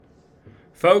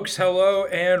Folks, hello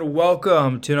and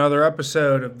welcome to another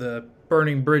episode of the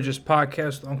Burning Bridges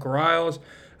podcast with Uncle Riles.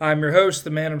 I'm your host, the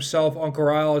man himself, Uncle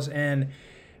Riles, and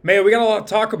man, we got a lot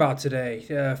to talk about today.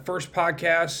 First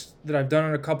podcast that I've done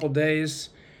in a couple days.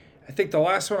 I think the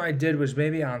last one I did was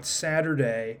maybe on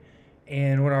Saturday,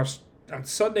 and when I was on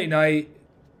Sunday night,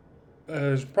 it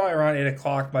was probably around 8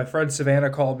 o'clock, my friend Savannah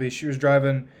called me. She was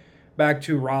driving back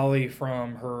to Raleigh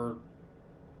from her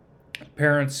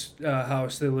parents'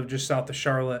 house. They live just south of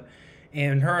Charlotte,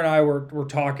 and her and I were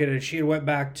talking, and she went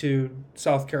back to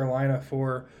South Carolina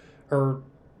for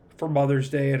Mother's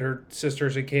Day, and her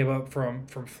sisters had came up from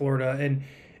Florida, and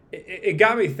it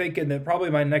got me thinking that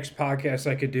probably my next podcast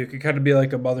I could do could kind of be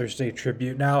like a Mother's Day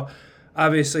tribute. Now,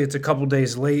 obviously, it's a couple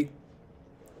days late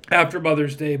after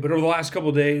Mother's Day, but over the last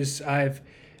couple days, I've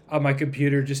on my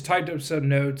computer just typed up some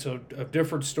notes of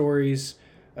different stories.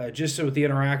 Just so with the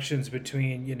interactions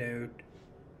between,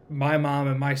 my mom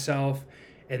and myself,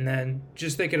 and then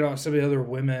just thinking about some of the other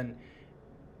women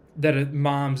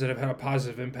moms that have had a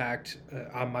positive impact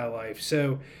on my life.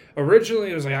 So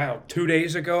originally it was like, I don't know, 2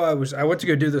 days ago, I went to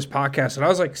go do this podcast, and I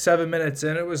was like 7 minutes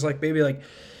in. It was like maybe like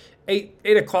 8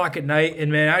 o'clock at night,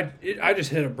 and man, I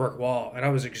just hit a brick wall, and I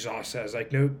was exhausted. I was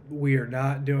like, no, we are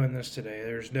not doing this today.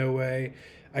 There's no way.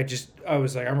 I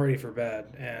was like, I'm ready for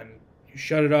bed, and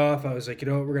shut it off. I was like,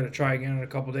 we're going to try again in a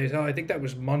couple days. I think that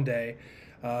was Monday.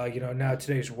 Now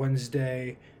today's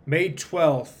Wednesday, May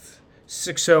 12th,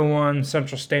 6:01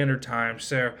 Central Standard Time.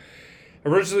 So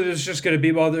originally this was just going to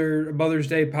be Mother's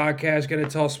Day podcast, going to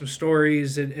tell some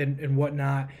stories and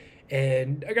whatnot.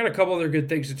 And I got a couple other good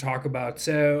things to talk about.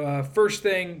 So first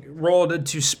thing, rolled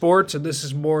into sports, and this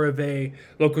is more of a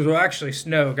local. Well, actually,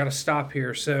 no, got to stop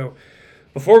here. So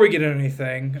before we get into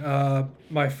anything,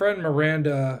 my friend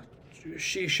Miranda,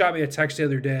 she shot me a text the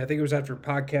other day. I think it was after a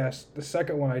podcast, the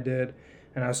second one I did,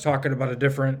 and I was talking about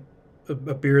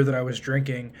a beer that I was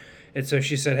drinking. And so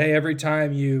she said, hey, every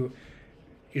time you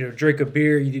drink a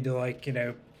beer, you need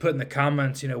to put in the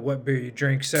comments, what beer you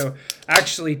drink. So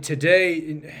actually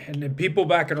today, and people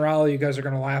back in Raleigh, you guys are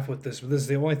going to laugh with this, but this is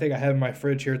the only thing I have in my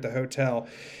fridge here at the hotel.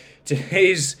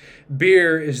 Today's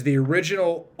beer is the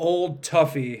original Old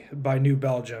Tuffy by New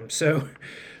Belgium. So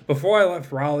before I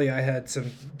left Raleigh, I had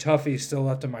some Toughies still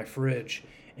left in my fridge,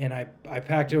 and I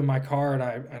packed them in my car, and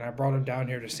I brought them down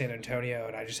here to San Antonio,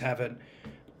 and I just haven't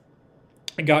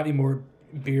got any more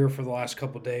beer for the last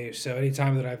couple of days. So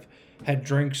anytime that I've had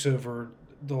drinks over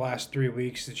the last 3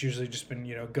 weeks, it's usually just been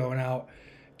going out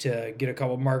to get a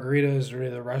couple margaritas or any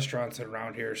of the restaurants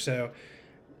around here. So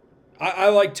I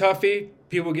like Tuffy.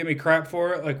 People give me crap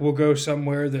for it. Like, we'll go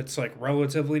somewhere that's like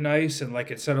relatively nice, and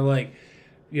like instead of like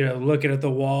looking at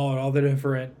the wall and all the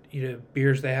different,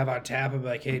 beers they have on tap, and be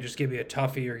like, hey, just give me a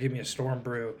Tuffy or give me a Storm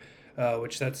Brew,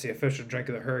 which that's the official drink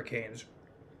of the Hurricanes.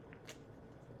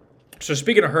 So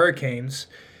speaking of Hurricanes,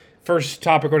 first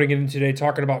topic we're going to get into today,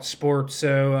 talking about sports.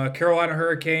 So Carolina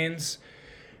Hurricanes,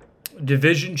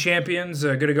 division champions,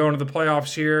 going to go into the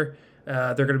playoffs here.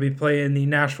 They're going to be playing the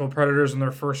Nashville Predators in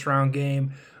their first round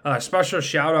game. Special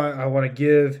shout out I want to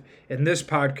give in this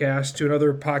podcast to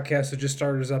another podcast that just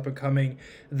started, is up and coming,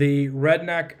 the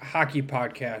Redneck Hockey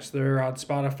podcast. They're on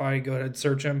Spotify. Go ahead and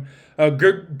search them. A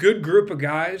good group of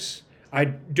guys. I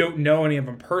don't know any of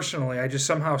them personally. I just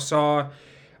somehow saw.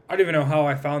 I don't even know how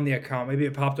I found the account. Maybe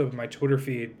it popped up in my Twitter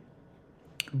feed.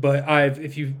 But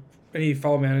if you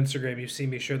follow me on Instagram, you've seen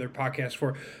me share their podcast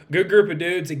for a good group of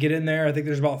dudes that get in there. I think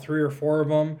there's about 3 or 4 of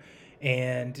them,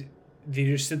 and they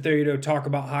just sit there, talk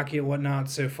about hockey and whatnot.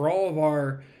 So for all of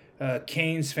our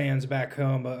Canes fans back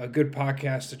home, a good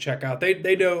podcast to check out.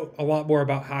 They know a lot more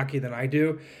about hockey than I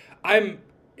do. I'm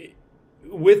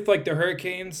with like the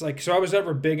Hurricanes, so I was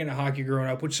never big into hockey growing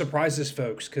up, which surprises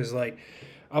folks because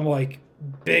I'm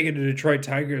big into Detroit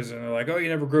Tigers, and they're like, oh, you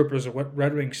never grew up as a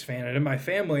Red Wings fan. And in my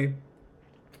family,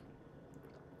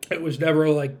 it was never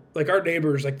like our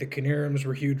neighbors, like the Canarums,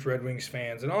 were huge Red Wings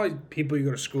fans, and all the people you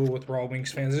go to school with were all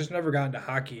Wings fans. I just never got into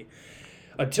hockey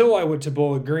until I went to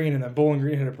Bowling Green, and then Bowling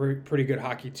Green had a pretty good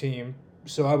hockey team.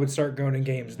 So I would start going to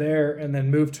games there, and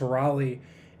then move to Raleigh.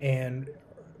 And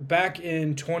back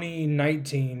in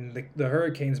 2019, the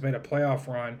Hurricanes made a playoff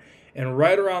run, and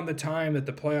right around the time that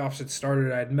the playoffs had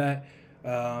started, I'd met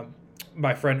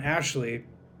my friend Ashley,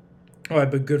 who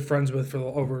I've been good friends with for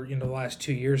over the last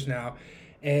 2 years now.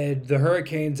 And the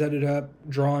Hurricanes ended up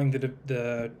drawing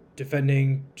the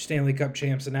defending Stanley Cup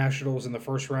champs, the Nationals, in the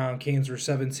first round. Canes were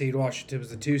 7 seed. Washington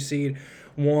was the 2 seed.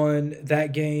 Won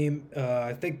that game.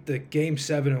 I think the game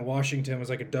 7 in Washington was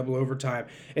like a double overtime.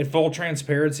 In full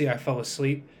transparency, I fell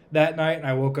asleep that night, and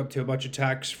I woke up to a bunch of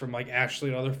texts from Ashley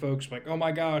and other folks oh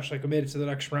my gosh, I made it to the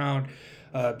next round.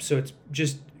 So it's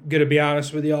just going to be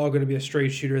honest with y'all, going to be a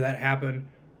straight shooter. That happened.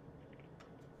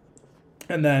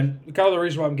 And then kind of the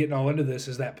reason why I'm getting all into this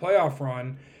is that playoff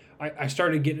run. I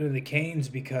started getting into the Canes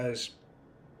because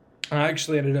I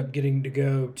actually ended up getting to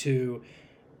go to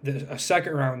a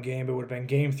second round game. It would have been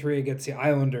Game 3 against the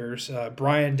Islanders.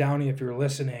 Brian Downey, if you're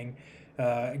listening,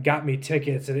 got me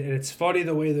tickets. And it's funny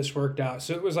the way this worked out.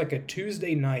 So it was like a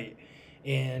Tuesday night.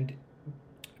 And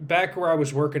back where I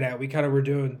was working at, we kind of were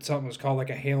doing something that was called like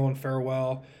a hail and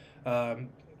farewell,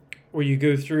 where you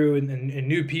go through and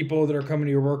new people that are coming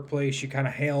to your workplace, you kind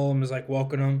of hail them as like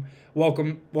welcome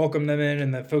them in,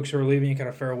 and the folks who are leaving, you kind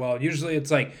of farewell. Usually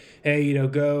it's like, hey,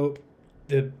 go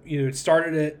it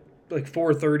started at like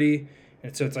 4:30,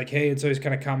 and so it's like, hey, it's always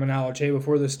kind of common knowledge, hey,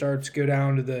 before this starts, go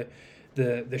down to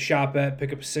the shop at,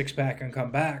 pick up a 6-pack and come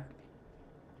back.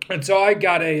 And so I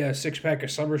got a 6-pack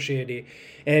of Summer Shandy,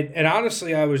 and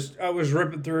honestly, I was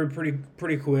ripping through it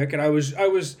pretty quick, and I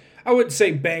wouldn't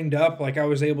say banged up, like I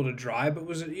was able to drive, but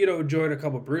was enjoyed a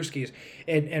couple brewskis.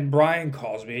 And Brian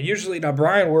calls me, and usually now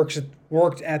Brian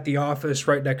worked at the office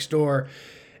right next door,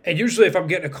 and usually if I'm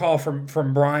getting a call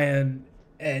from Brian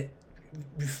at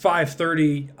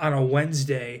 5:30 on a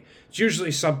Wednesday, it's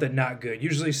usually something not good.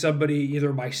 Usually somebody,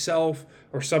 either myself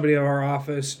or somebody in our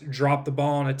office, dropped the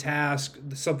ball on a task.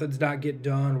 Something's not getting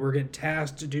done. We're getting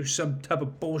tasked to do some type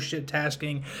of bullshit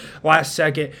tasking last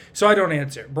second. So I don't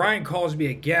answer. Brian calls me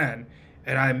again,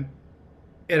 and I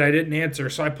didn't answer.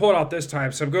 So I pull it out this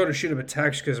time. So I'm going to shoot him a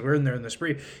text because we're in there in this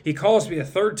brief. He calls me a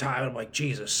third time, and I'm like,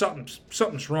 Jesus,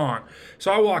 something's wrong.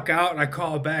 So I walk out and I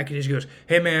call back, and he just goes,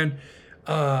 hey man,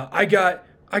 I got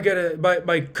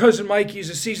my cousin Mikey's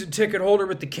a season ticket holder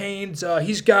with the Canes.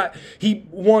 He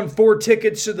won 4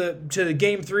 tickets to the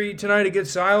Game 3 tonight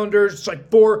against the Islanders. It's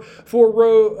like four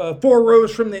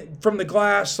rows from the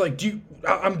glass. Like,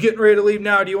 I'm getting ready to leave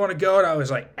now. Do you want to go? And I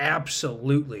was like,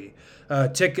 absolutely.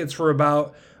 Tickets were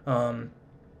about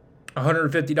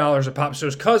 $150 a pop. So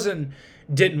his cousin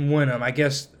didn't win them. I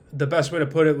guess the best way to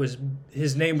put it was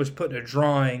his name was put in a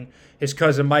drawing. His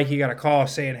cousin Mikey got a call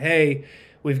saying, hey,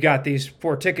 we've got these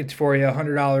 4 tickets for you,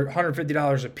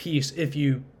 $150 a piece. If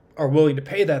you are willing to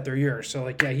pay that, they're yours. So,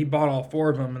 he bought all 4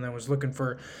 of them and then was looking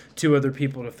for 2 other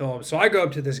people to fill them. So I go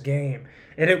up to this game,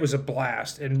 and it was a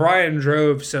blast. And Brian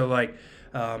drove, so, I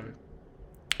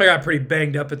got pretty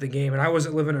banged up at the game. And I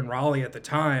wasn't living in Raleigh at the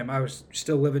time. I was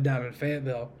still living down in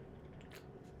Fayetteville.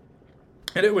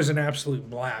 And it was an absolute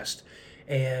blast.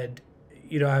 And,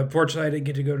 unfortunately, I didn't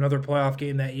get to go to another playoff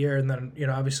game that year. And then,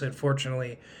 obviously,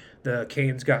 unfortunately, the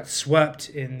Canes got swept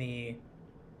in the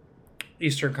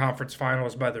Eastern Conference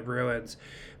Finals by the Bruins.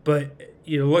 But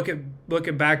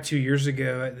looking back 2 years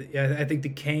ago, I think the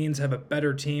Canes have a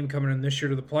better team coming in this year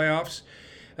to the playoffs.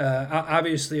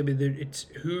 Obviously, it's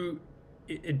who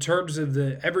in terms of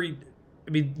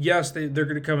yes, they're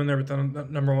going to come in there with the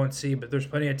number 1 seed, but there's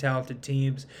plenty of talented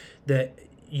teams that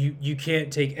you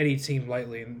can't take any team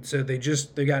lightly. And so they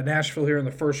got Nashville here in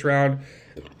the first round.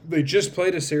 They just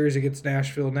played a series against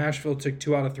Nashville. Nashville took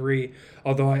 2 out of 3,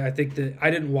 although I think that I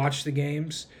didn't watch the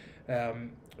games,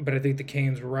 but I think the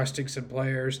Canes were resting some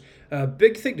players.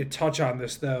 Big thing to touch on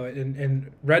this, though,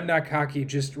 and Redneck Hockey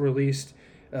just released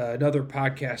another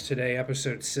podcast today,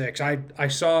 episode 6. I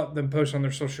saw them post on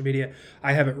their social media.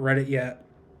 I haven't read it yet.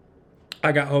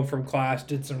 I got home from class,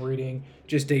 did some reading,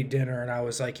 just ate dinner, and I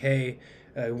was like, hey,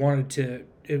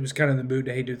 it was kind of the mood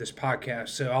to do this podcast,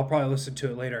 so I'll probably listen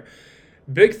to it later.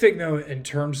 Big thing, though, in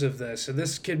terms of this, and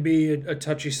this can be a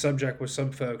touchy subject with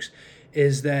some folks,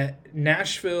 is that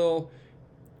Nashville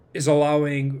is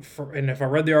allowing, and if I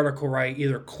read the article right,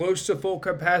 either close to full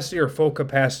capacity or full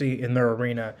capacity in their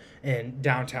arena in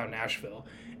downtown Nashville.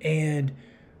 And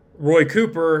Roy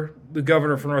Cooper, the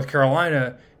governor from North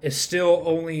Carolina, is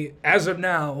still as of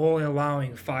now, only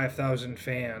allowing 5,000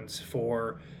 fans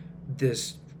for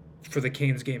the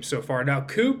Canes game so far. Now,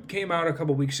 Coop came out a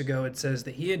couple weeks ago and says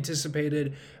that he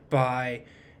anticipated by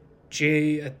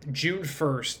June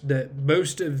 1st that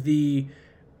most of the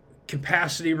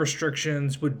capacity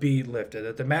restrictions would be lifted,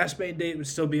 that the mask mandate would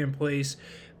still be in place,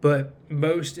 but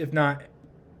most, if not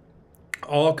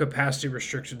all, capacity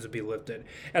restrictions would be lifted.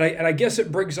 And I guess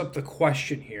it brings up the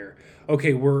question here.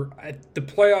 Okay, we're at the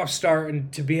playoffs start,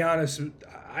 and to be honest,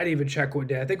 I didn't even check what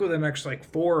day. I think within the next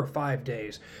 4 or 5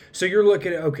 days. So you're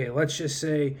looking at, okay, let's just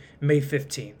say May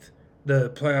 15th. The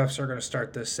playoffs are going to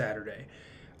start this Saturday.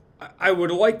 I would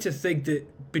like to think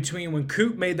that between when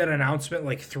Coop made that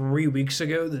announcement 3 weeks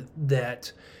ago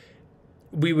that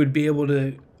we would be able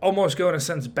to almost go in a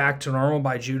sense back to normal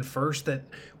by June 1st, that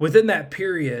within that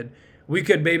period we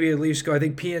could maybe at least go. I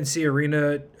think PNC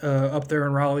Arena up there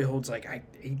in Raleigh holds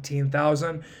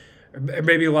 18,000. or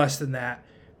maybe less than that,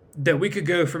 that we could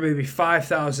go from maybe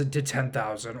 5,000 to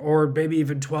 10,000 or maybe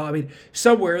even 12. I mean,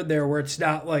 somewhere in there where it's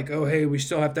not like, oh, hey, we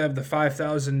still have to have the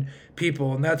 5,000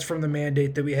 people. And that's from the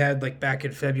mandate that we had like back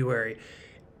in February.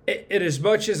 It as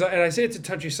much as, and I say it's a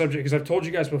touchy subject because I've told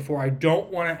you guys before, I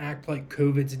don't want to act like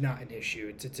COVID's not an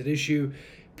issue. It's an issue.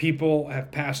 People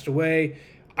have passed away.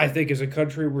 I think as a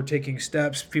country, we're taking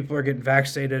steps. People are getting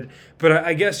vaccinated. But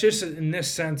I guess just in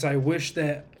this sense, I wish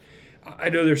that, I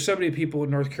know there's so many people in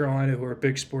North Carolina who are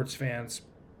big sports fans,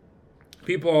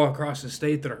 people all across the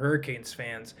state that are Hurricanes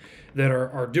fans that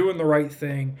are doing the right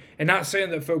thing, and not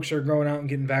saying that folks are going out and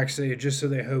getting vaccinated just so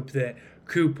they hope that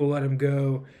Coop will let them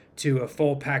go to a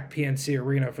full-packed PNC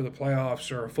Arena for the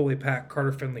playoffs or a fully packed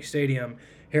Carter-Finley Stadium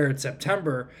here in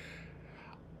September.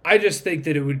 I just think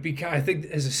that it would be, I think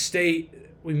as a state,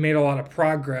 we made a lot of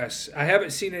progress. I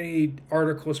haven't seen any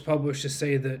articles published to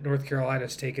say that North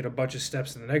Carolina's taken a bunch of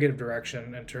steps in the negative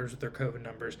direction in terms of their COVID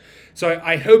numbers. So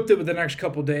I hope that with the next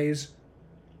couple days,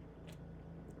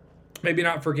 maybe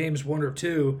not for games 1 or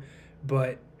 2,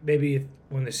 but maybe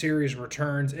when the series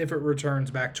returns, if it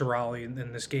returns back to Raleigh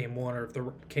in this game 1, or if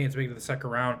the Canes make it to the second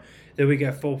round, that we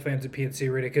get full fans at PNC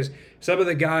Arena. Because some of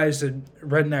the guys in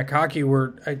Redneck Hockey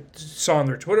I saw on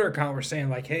their Twitter account were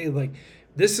saying like, hey, like,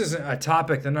 this isn't a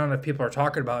topic that not enough people are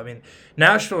talking about. I mean,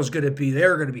 Nashville is going to be,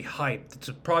 they're going to be hyped. It's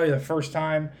probably the first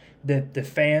time that the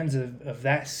fans of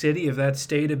that city, of that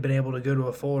state, have been able to go to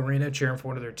a full arena cheering for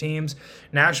one of their teams.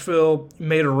 Nashville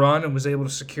made a run and was able to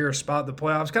secure a spot in the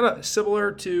playoffs, kind of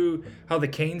similar to how the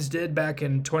Canes did back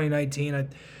in 2019.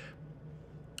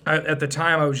 At the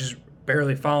time, I was just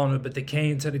barely following it, but the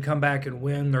Canes had to come back and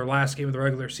win their last game of the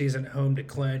regular season at home to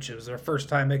clinch. It was their first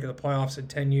time making the playoffs in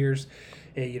 10 years.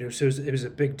 So it was a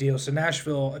big deal. So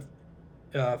Nashville,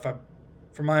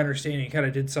 from my understanding, kind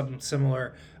of did something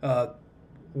similar.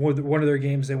 One of their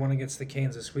games they won against the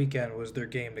Canes this weekend was their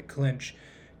game to clinch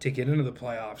to get into the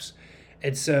playoffs.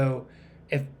 And so,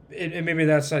 and maybe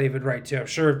that's not even right too. I'm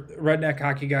sure Redneck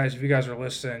Hockey guys, if you guys are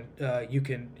listening, you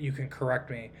can correct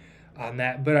me on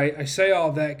that. But I say all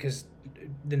of that because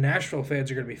the Nashville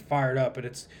fans are going to be fired up,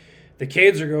 and the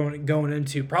Canes are going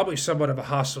into probably somewhat of a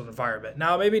hostile environment.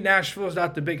 Now, maybe Nashville is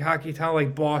not the big hockey town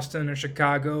like Boston or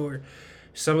Chicago or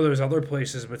some of those other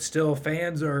places, but still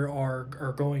fans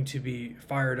are going to be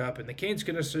fired up, and the Canes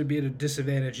could necessarily be at a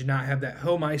disadvantage and not have that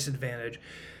home ice advantage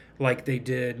like they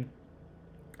did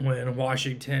when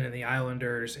Washington and the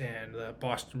Islanders and the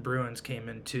Boston Bruins came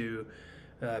into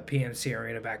PNC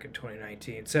Arena back in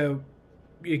 2019. So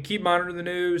you keep monitoring the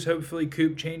news. Hopefully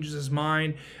Coop changes his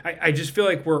mind. I just feel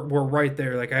like we're right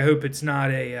there. Like, I hope it's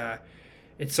not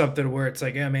it's something where it's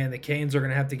like, oh man, the Canes are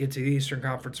going to have to get to the Eastern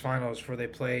Conference Finals before they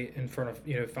play in front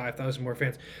of 5,000 more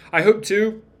fans. I hope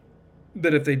too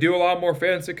that if they do allow more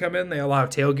fans to come in, they allow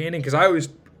tailgating, because I always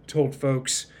told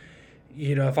folks,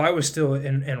 if I was still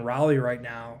in Raleigh right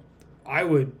now, I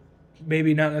would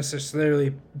maybe not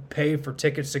necessarily pay for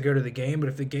tickets to go to the game, but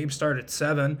if the game started at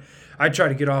 7, I'd try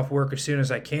to get off work as soon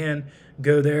as I can,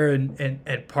 go there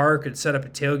and park and set up a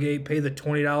tailgate, pay the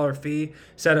 $20 fee,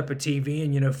 set up a TV,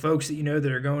 and folks that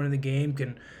are going to the game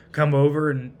can come over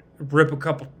and rip a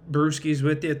couple brewskis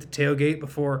with you at the tailgate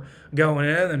before going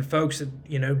in, and folks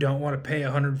that don't want to pay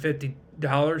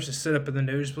 $150 to sit up in the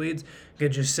nosebleeds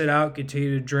can just sit out,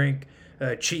 continue to drink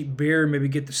cheap beer, maybe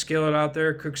get the skillet out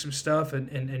there, cook some stuff, and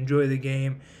enjoy the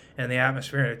game and the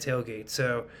atmosphere at a tailgate.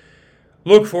 So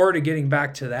look forward to getting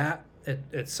back to that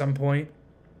at some point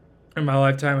in my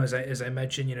lifetime, as I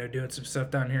mentioned, doing some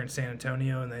stuff down here in San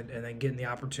Antonio, and then getting the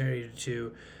opportunity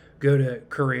to go to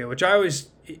Korea, which I always,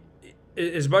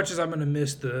 as much as I'm going to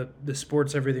miss the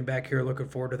sports, everything back here, looking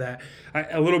forward to that.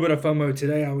 A little bit of FOMO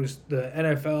today. The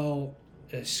NFL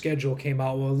schedule came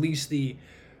out, well, at least the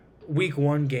Week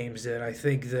 1 games did. I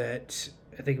think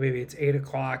maybe it's 8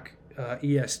 o'clock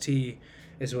EST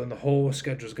is when the whole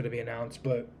schedule is going to be announced.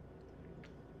 But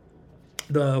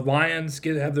the Lions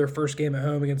have their first game at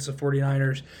home against the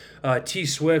 49ers. T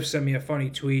Swift sent me a funny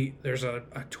tweet. There's a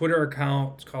Twitter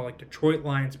account. It's called like Detroit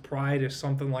Lions Pride or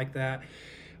something like that,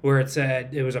 where it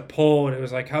said, it was a poll, and it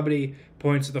was like, how many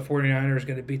points are the 49ers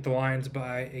going to beat the Lions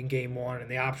by in game 1? And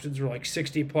the options were like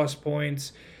 60-plus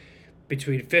points,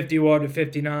 between 51 to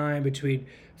 59, between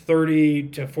 30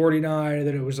 to 49, and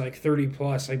then it was like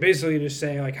 30-plus. Like, basically just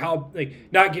saying, like, how, like,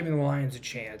 not giving the Lions a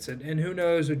chance. And who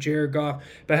knows with Jared Goff.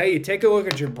 But, hey, you take a look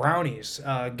at your Brownies,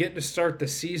 getting to start the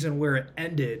season where it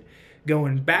ended,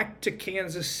 going back to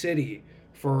Kansas City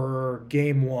for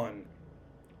game 1.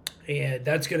 And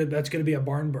that's gonna be a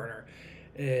barn burner.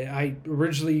 I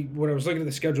originally, when I was looking at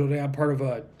the schedule today, I'm part of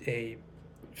a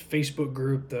Facebook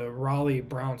group, the Raleigh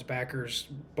Browns backers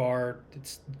bar.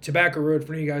 It's Tobacco Road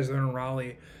for you guys that are in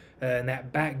Raleigh, and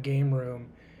that back game room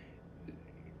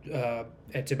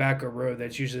at Tobacco Road.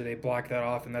 That's usually they block that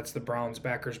off, and that's the Browns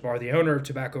backers bar. The owner of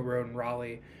Tobacco Road in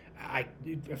Raleigh, I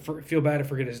feel bad to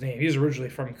forget his name. He's originally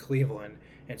from Cleveland,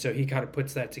 and so he kind of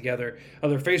puts that together.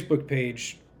 Other Facebook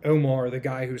page, Omar, the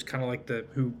guy who's kind of like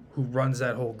who runs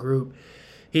that whole group,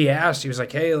 he was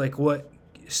like, hey, like what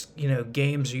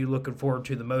games are you looking forward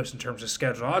to the most in terms of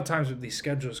schedule? A lot of times when these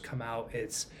schedules come out,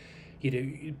 it's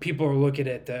people are looking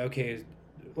at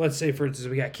let's say for instance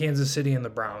we got Kansas City and the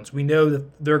Browns. We know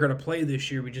that they're going to play this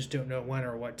year. We just don't know when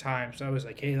or what time. So I was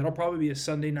like, hey, that'll probably be a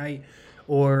Sunday night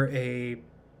or a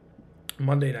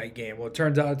Monday night game. Well, it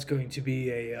turns out it's going to be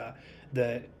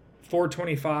the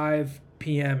 4:25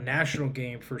 p.m. national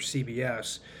game for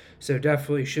CBS. So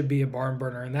definitely should be a barn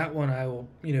burner, and that one I will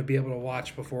be able to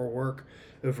watch before work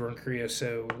over in Korea.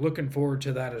 So looking forward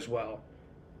to that as well.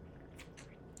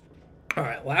 All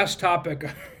right, last topic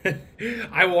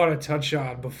I want to touch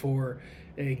on before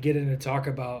get into talk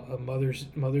about a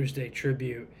Mother's Day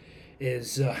tribute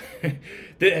is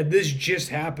this just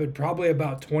happened probably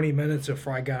about 20 minutes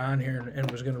before I got on here and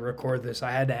was going to record this.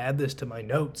 I had to add this to my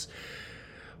notes.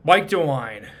 Mike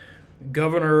DeWine,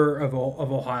 governor of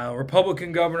Ohio,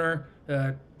 Republican governor.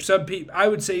 I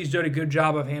would say he's done a good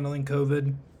job of handling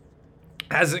COVID.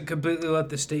 Hasn't completely let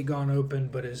the state gone open,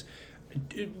 but has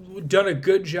done a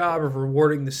good job of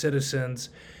rewarding the citizens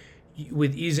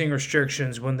with easing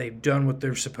restrictions when they've done what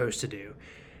they're supposed to do.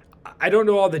 I don't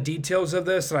know all the details of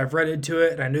this, and I've read into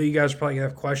it, and I know you guys probably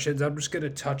have questions. I'm just going to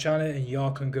touch on it, and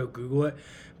y'all can go Google it.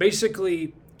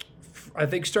 Basically, I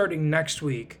think starting next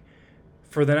week,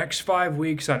 for the next 5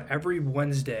 weeks on every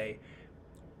Wednesday,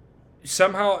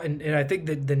 somehow, and I think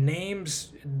that the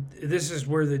names, this is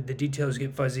where the details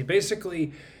get fuzzy.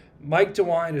 Basically, Mike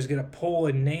DeWine is going to pull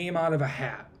a name out of a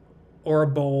hat or a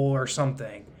bowl or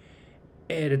something,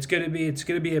 and it's going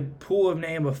to be a pool of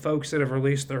name of folks that have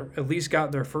at least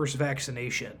got their first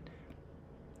vaccination.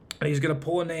 And he's going to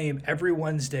pull a name every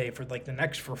Wednesday for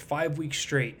for 5 weeks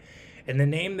straight. And the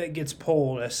name that gets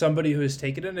pulled as somebody who has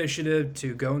taken initiative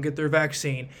to go and get their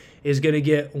vaccine is going to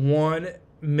get $1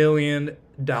 million.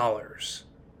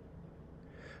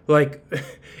 Like,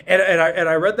 and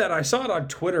I read that. I saw it on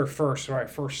Twitter first when I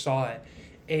first saw it,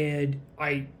 and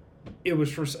it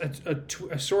was for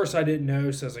a source I didn't know.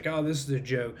 So I was like, oh, this is a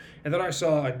joke. And then I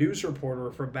saw a news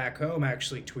reporter from back home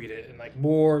actually tweet it, and it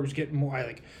was getting more.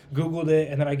 I Googled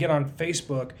it, and then I get on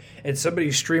Facebook, and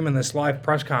somebody's streaming this live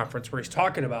press conference where he's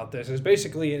talking about this. It's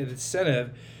basically an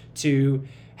incentive to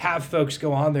have folks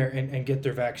go on there and get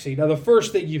their vaccine. Now, the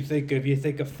first thing you think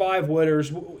of 5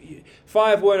 winners,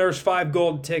 5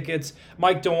 golden tickets.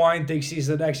 Mike DeWine thinks he's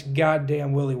the next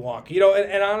goddamn Willy Wonka.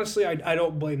 And honestly, I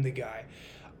don't blame the guy.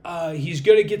 He's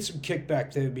going to get some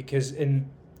kickback, though, because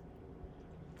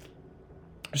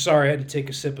sorry, I had to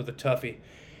take a sip of the Tuffy.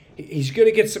 He's going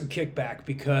to get some kickback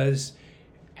because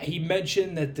he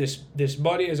mentioned that this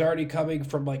money is already coming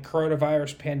from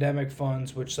coronavirus pandemic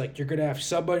funds, which you're going to have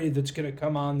somebody that's going to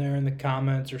come on there in the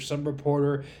comments or some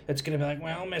reporter that's going to be like,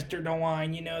 well, Mr.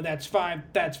 DeWine, that's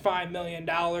 $5 million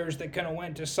that kind of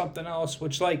went to something else,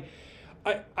 which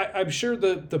I'm sure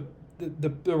the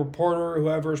reporter or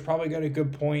whoever has probably got a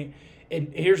good point.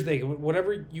 And here's the thing,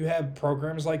 whenever you have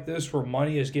programs like this where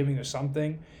money is giving to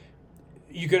something,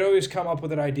 you could always come up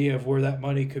with an idea of where that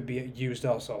money could be used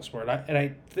elsewhere. And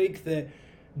I think that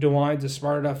DeWine's a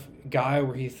smart enough guy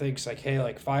where he thinks hey,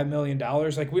 $5 million,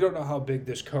 we don't know how big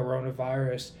this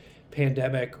coronavirus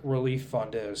pandemic relief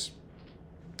fund is.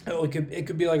 It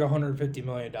could be $150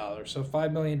 million. So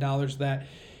 $5 million that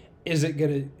isn't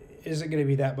gonna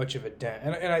be that much of a dent.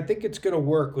 And I think it's gonna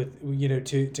work with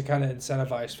to kind of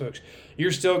incentivize folks.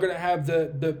 You're still gonna have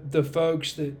the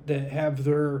folks that have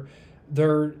their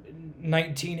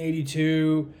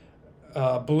 1982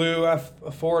 blue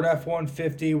Ford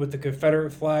F-150 with the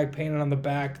Confederate flag painted on the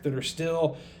back that are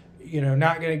still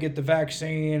not going to get the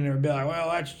vaccine, or be like,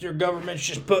 well, that's your government's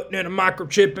just putting in a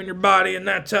microchip in your body and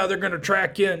that's how they're going to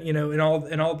track you, and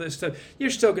all this stuff.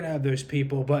 You're still going to have those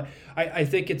people, but I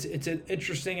think it's an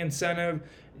interesting incentive.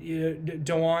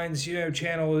 DeWine's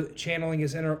channeling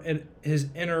his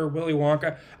inner Willy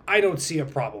Wonka. I don't see a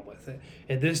problem with it.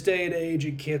 In this day and age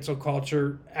in cancel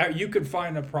culture, you can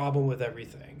find a problem with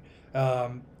everything.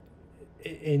 And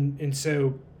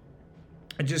so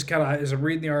I just kind of, as I'm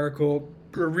reading the article,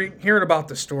 hearing about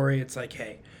the story, it's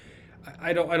hey,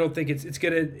 I don't think it's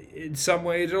gonna, in some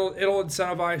ways it'll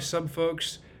incentivize some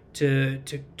folks to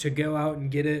go out and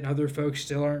get it, and other folks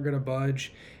still aren't gonna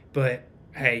budge. But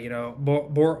hey,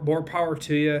 more power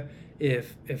to you.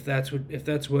 if that's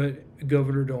what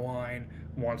Governor DeWine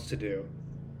wants to do.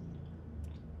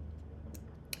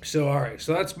 So all right,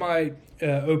 so that's my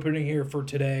opening here for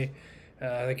today.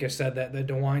 Like I said, that the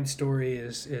DeWine story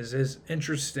is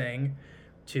interesting,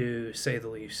 to say the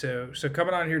least. So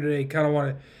coming on here today, kind of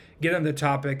want to get on the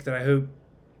topic that I hope,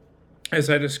 as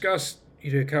I discuss,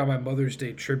 kind of my Mother's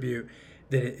Day tribute,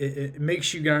 that it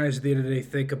makes you guys at the end of the day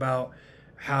think about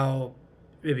how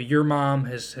maybe your mom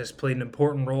has played an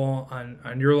important role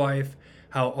on your life,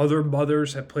 how other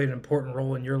mothers have played an important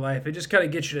role in your life. It just kind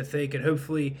of gets you to think, and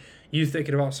hopefully you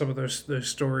thinking about some of those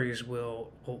stories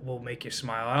will make you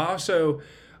smile. I also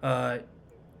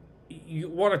you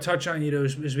want to touch on,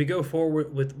 as we go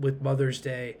forward with Mother's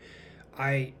Day.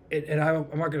 I'm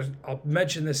not gonna. I'll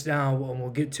mention this now, and we'll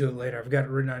get to it later. I've got it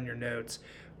written on your notes.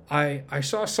 I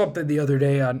saw something the other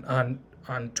day on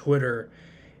Twitter.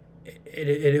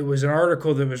 It was an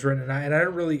article that was written, and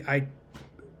I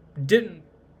didn't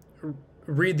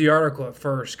read the article at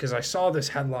first because I saw this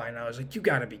headline. I was like, you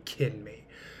got to be kidding me.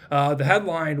 The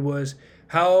headline was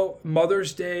how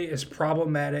Mother's Day is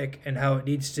problematic and how it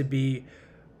needs to be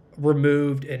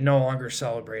removed and no longer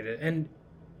celebrated.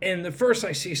 And the first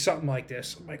I see something like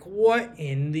this, I'm like, what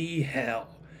in the hell?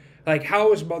 Like,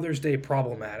 how is Mother's Day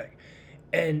problematic?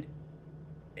 And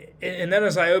then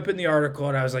as I opened the article,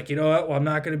 and I was like, you know what? Well, I'm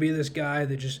not going to be this guy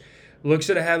that just looks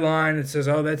at a headline and says,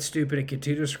 oh, that's stupid, and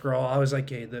continue to scroll. I was like,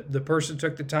 hey, the person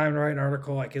took the time to write an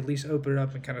article. I could at least open it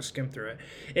up and kind of skim through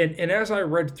it. And as I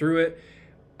read through it,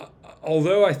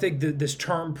 although I think that this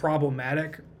term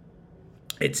problematic,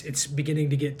 it's beginning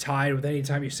to get tied with any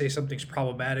time you say something's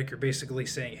problematic, you're basically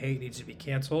saying, hey, it needs to be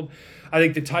canceled. I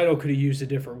think the title could have used a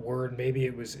different word. Maybe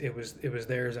it was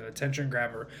there as an attention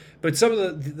grabber. But some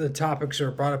of the topics that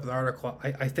are brought up in the article,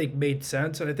 I think made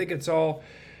sense. And I think it's all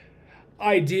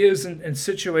ideas and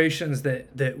situations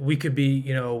that we could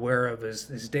be, aware of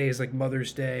as days like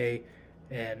Mother's Day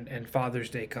and Father's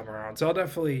Day come around. So I'll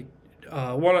definitely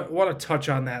want to touch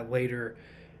on that later,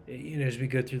 as we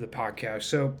go through the podcast.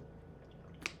 So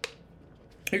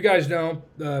you guys know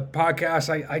the podcast,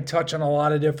 I touch on a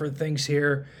lot of different things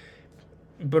here,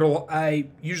 but I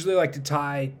usually like to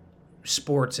tie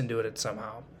sports into it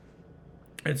somehow.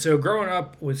 And so growing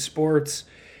up with sports,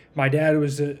 my dad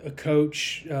was a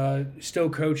coach, still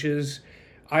coaches.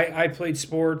 I played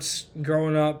sports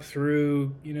growing up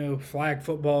through, flag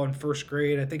football in first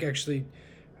grade. I think actually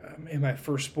in my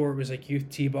first sport was like youth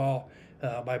t-ball.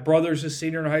 My brother's a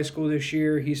senior in high school this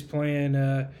year. He's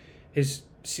playing his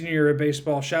senior year of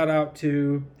baseball. Shout out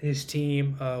to his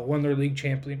team. Won their league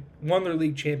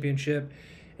championship,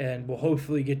 and will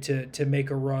hopefully get to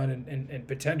make a run and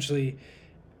potentially,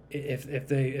 if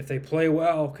they play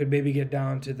well, could maybe get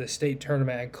down to the state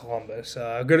tournament in Columbus.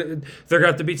 They're going to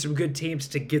have to beat some good teams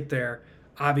to get there,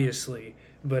 obviously.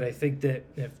 But I think that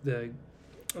if they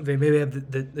maybe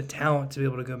have the talent to be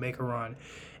able to go make a run.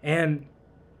 And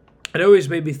it always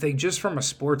made me think, just from a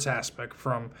sports aspect,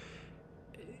 from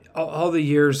all the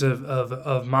years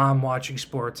of mom watching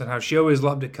sports and how she always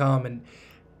loved to come. And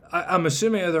I'm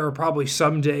assuming there were probably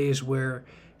some days where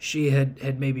she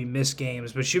had maybe missed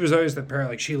games, but she was always the parent.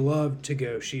 Like, she loved to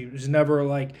go. She was never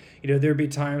like, there'd be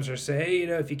times where say, hey,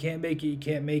 if you can't make it, you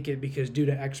can't make it because due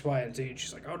to X, Y, and Z. And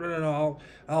she's like, oh, no,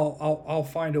 I'll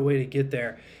find a way to get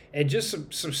there. And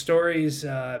just some stories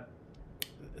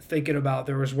thinking about,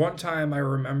 there was one time I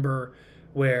remember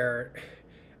where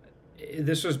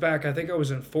this was back, I think I was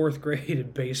in fourth grade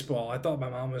in baseball. I thought my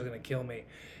mom was going to kill me.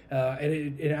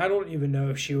 And I don't even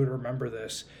know if she would remember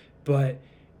this, but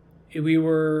I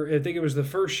think it was the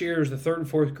first year, it was the third and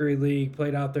fourth grade league,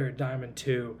 played out there at Diamond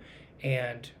 2,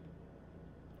 and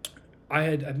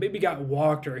I maybe got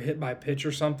walked or hit by a pitch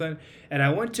or something, and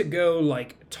I went to go,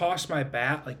 toss my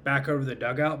bat, back over the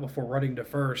dugout before running to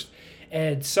first,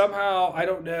 and somehow, I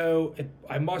don't know,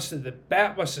 the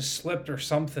bat must have slipped or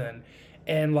something,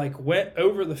 and went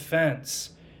over the fence,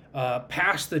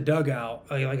 past the dugout.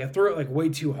 I threw it way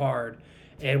too hard,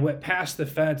 and went past the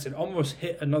fence and almost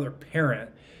hit another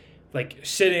parent,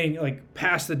 sitting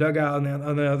past the dugout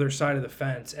on the other side of the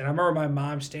fence. And I remember my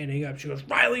mom standing up. She goes,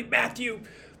 Riley, Matthew,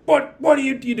 what are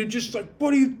you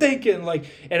what are you thinking?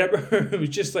 And I remember it was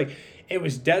just it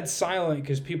was dead silent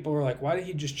because people were like, why did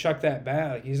he just chuck that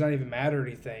bat? He's not even mad or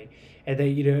anything. And they,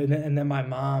 and then my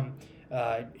mom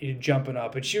jumping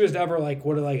up, and she was never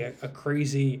a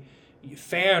crazy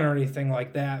fan or anything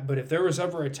like that. But if there was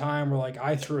ever a time where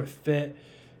I threw a fit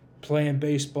playing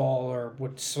baseball or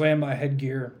would slam my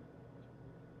headgear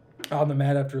on the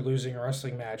mat after losing a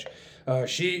wrestling match,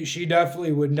 she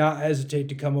definitely would not hesitate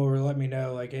to come over and let me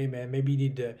know, hey man, maybe you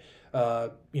need to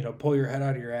pull your head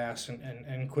out of your ass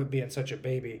and quit being such a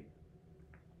baby.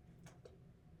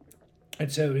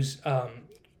 And so it was,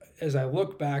 as I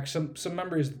look back, some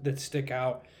memories that stick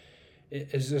out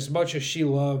is as much as she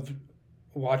loved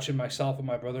watching myself and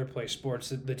my brother play sports.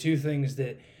 The two things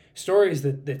stories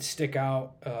that stick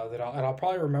out and I'll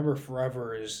probably remember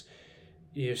forever is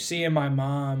seeing my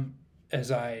mom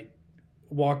as I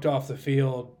walked off the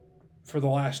field for the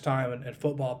last time in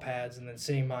football pads, and then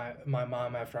seeing my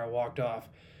mom after I walked off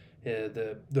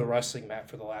the wrestling mat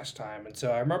for the last time. And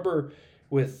so I remember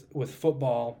with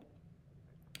football,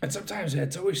 and sometimes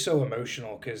it's always so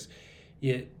emotional because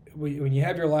when you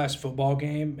have your last football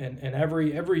game, and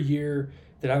every year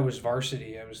that I was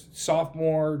varsity, I was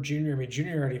sophomore, junior. I mean,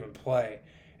 junior year I didn't even play,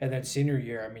 and then senior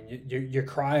year, I mean, you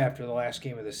cry after the last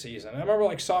game of the season. I remember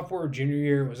like sophomore or junior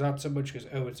year, it was not so much because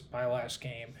it's my last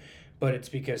game, but it's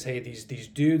because hey, these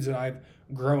dudes that I've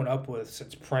grown up with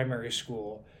since primary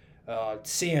school,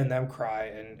 seeing them cry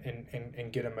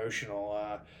and get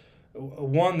emotional.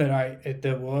 One that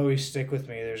will always stick with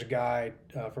me. There's a guy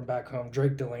from back home,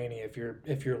 Drake Delaney. If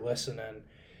you're listening,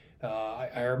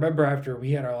 I remember after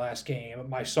we had our last game,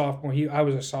 my sophomore. I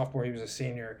was a sophomore. He was a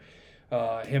senior.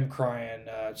 Him crying.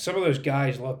 Some of those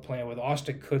guys loved playing with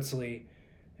Austin Kutsley.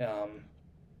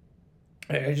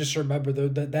 I just remember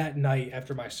that night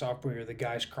after my sophomore year, the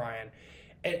guys crying.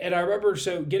 And I remember,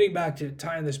 so getting back to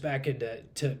tying this back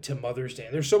into Mother's Day,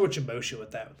 there's so much emotion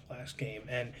with that last game.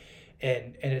 And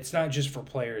it's not just for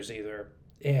players either.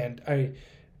 And I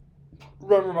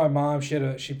remember my mom,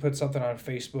 she put something on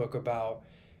Facebook about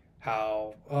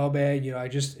how, oh man,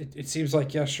 it seems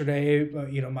like yesterday,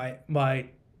 my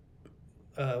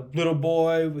little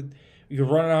boy you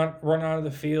run out of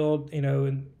the field,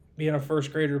 and being a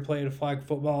first grader playing flag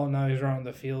football, and now he's running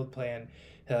the field playing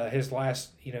his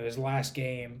last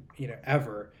game,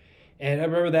 ever. And I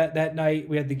remember that night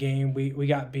we had the game. We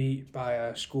got beat by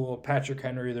a school, Patrick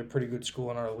Henry. They're a pretty good school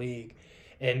in our league.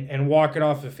 And walking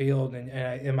off the field,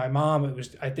 and my mom, it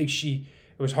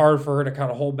was hard for her to kind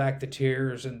of hold back the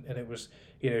tears. And it was,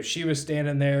 she was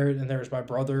standing there, and there was my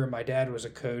brother, and my dad was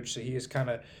a coach. So he is kind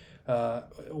of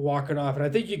walking off. And I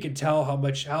think you can tell how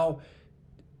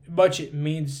much it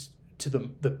means to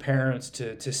the parents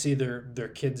to see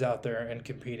their kids out there and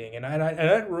competing. And I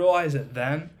didn't realize it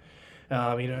then.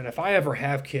 And if I ever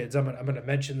have kids, I'm gonna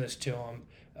mention this to them.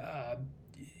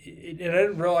 And I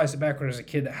didn't realize it back when I was a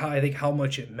kid how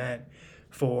much it meant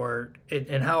for it,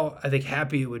 and how I think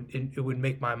happy it would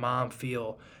make my mom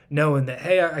feel, knowing that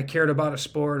hey, I cared about a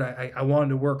sport. I wanted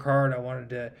to work hard. I wanted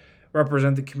to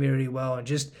represent the community well, and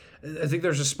just I think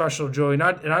there's a special joy. And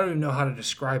I don't even know how to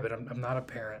describe it. I'm not a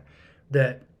parent.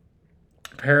 That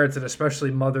parents, and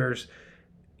especially mothers,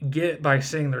 get by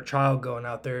seeing their child going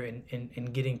out there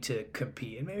and getting to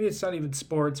compete. And maybe it's not even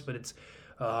sports, but it's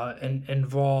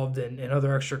involved in other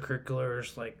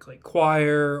extracurriculars like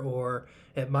choir, or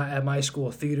at my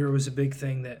school, theater was a big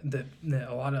thing that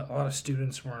a lot of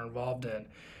students were involved in.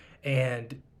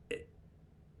 And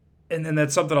then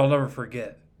that's something I'll never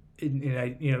forget.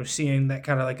 And seeing that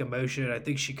kind of like emotion, I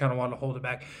think she kind of wanted to hold it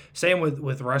back. Same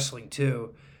with wrestling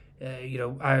too.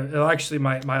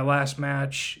 My last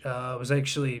match was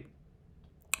actually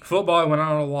football. I went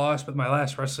on a loss, but my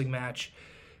last wrestling match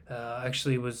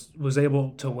actually was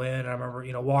able to win. I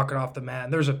remember, walking off the mat,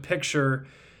 and there's a picture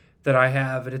that I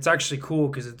have, and it's actually cool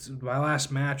because it's my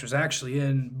last match was actually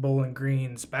in Bowling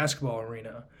Green's basketball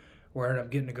arena, where I ended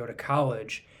up getting to go to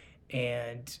college.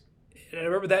 And I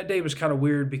remember that day was kind of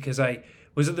weird because I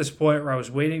was at this point where I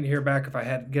was waiting to hear back if I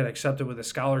had get accepted with a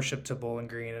scholarship to Bowling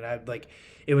Green, and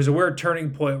it was a weird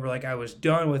turning point where I was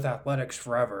done with athletics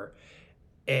forever.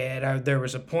 And there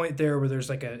was a point there where there's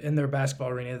in their basketball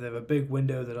arena, they have a big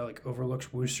window that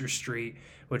overlooks Wooster Street,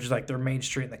 which is their main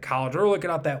street in the college. We're looking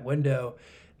out that window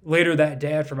later that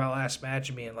day after my last match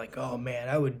and being oh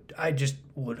man, I just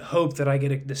would hope that I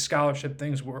get the scholarship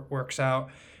things works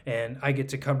out and I get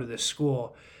to come to this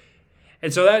school.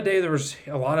 And so that day there was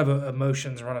a lot of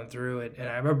emotions running through it. And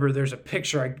I remember there's a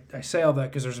picture, I say all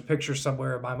that because there's a picture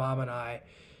somewhere of my mom and I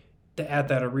at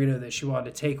that arena that she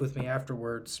wanted to take with me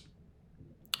afterwards.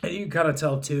 And you can kind of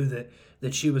tell too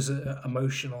that she was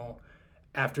emotional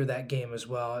after that game as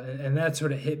well. And that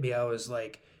sort of hit me. I was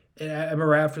and I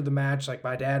remember after the match,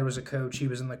 my dad was a coach, he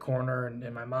was in the corner,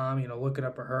 and my mom, looking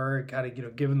up at her and kind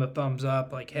of, giving the thumbs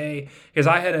up, hey, because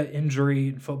I had an injury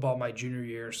in football my junior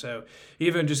year. So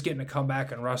even just getting to come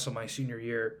back and wrestle my senior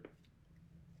year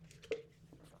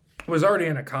was already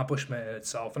an accomplishment in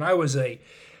itself. And I was a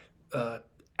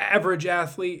average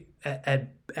athlete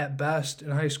at best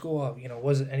in high school.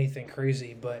 Wasn't anything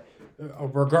crazy, but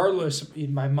regardless,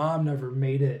 my mom never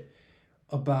made it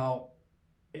about.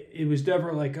 It was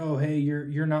never oh, hey,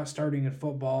 you're not starting in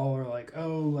football, or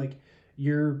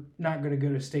you're not going to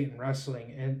go to state in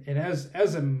wrestling. And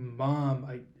as a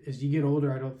mom, as you get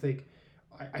older, I don't think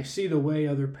I see the way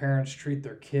other parents treat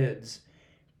their kids,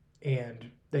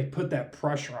 and they put that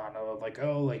pressure on them of like,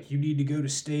 oh, like you need to go to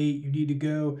state, you need to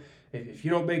go. If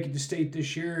you don't make it to state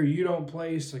this year, you don't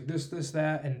place like this,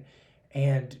 that,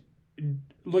 and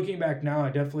looking back now, I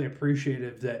definitely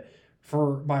appreciative that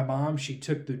for my mom, she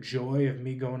took the joy of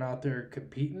me going out there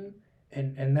competing.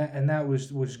 And that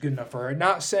was good enough for her.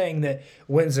 Not saying that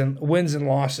wins and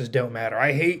losses don't matter.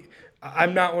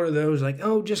 I'm not one of those like,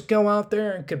 oh, just go out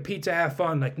there and compete to have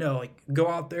fun. Like, no, like go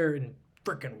out there and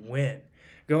freaking win.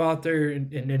 Go out there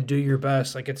and do your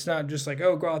best. Like, it's not just like,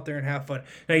 oh, go out there and have fun.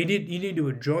 Now you need to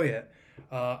enjoy it,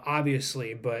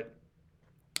 obviously, but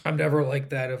I'm never like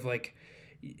that of like,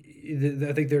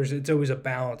 I think it's always a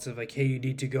balance of like, hey, you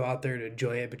need to go out there to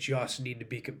enjoy it, but you also need to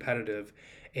be competitive.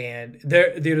 And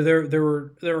there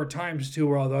were times too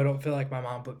where, although I don't feel like my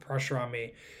mom put pressure on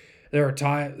me, there were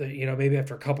times, maybe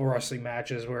after a couple wrestling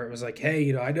matches where it was like,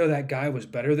 hey, I know that guy was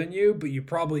better than you, but you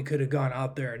probably could have gone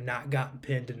out there and not gotten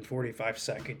pinned in 45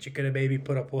 seconds. You could have maybe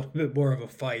put up a little bit more of a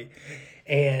fight.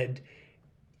 And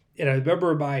I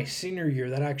remember my senior year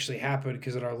that actually happened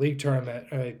because in our league tournament,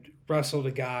 I wrestled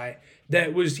a guy he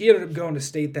ended up going to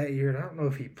state that year, and I don't know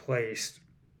if he placed.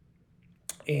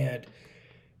 And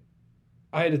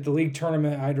I had at the league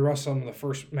tournament, I had to wrestle him in the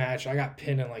first match. I got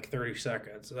pinned in like 30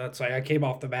 seconds. So that's like, I came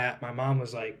off the mat. My mom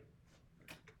was like,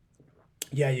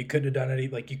 yeah, you couldn't have done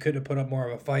it. Like, you couldn't have put up more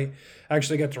of a fight. I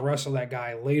actually got to wrestle that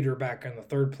guy later back in the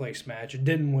third place match. It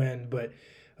didn't win, but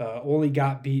only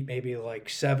got beat maybe like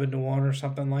 7-1 or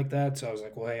something like that. So I was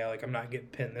like, well, hey, I'm not getting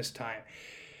pinned this time.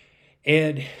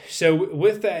 And so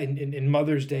with that in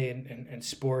Mother's Day and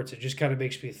sports, it just kind of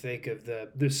makes me think of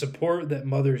the support that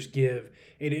mothers give.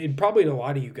 And probably to a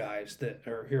lot of you guys that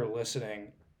are here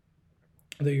listening,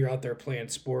 that you're out there playing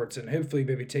sports, and hopefully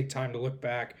maybe take time to look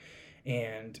back.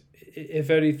 And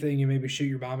if anything, you maybe shoot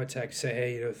your mom a text, say,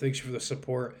 hey, thanks for the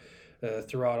support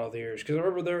throughout all the years. Because I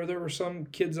remember there were some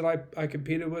kids that I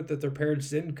competed with that their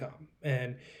parents didn't come.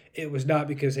 And it was not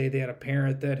because, hey, they had a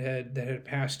parent that had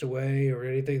passed away or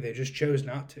anything. They just chose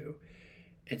not to.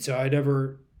 And so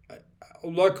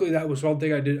luckily that was one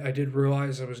thing I did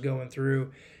realize I was going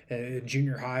through in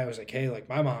junior high. I was like, hey, like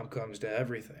my mom comes to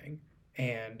everything.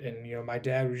 And my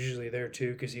dad was usually there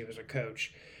too because he was a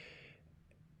coach.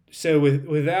 So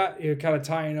with that, kind of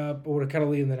tying up, or to kind of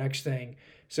lead in the next thing.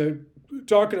 So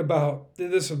talking about,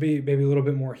 this will be maybe a little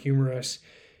bit more humorous.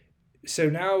 So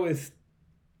now with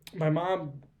my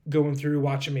mom going through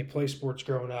watching me play sports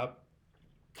growing up,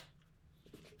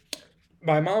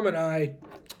 my mom and I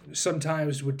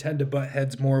sometimes would tend to butt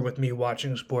heads more with me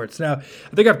watching sports. Now,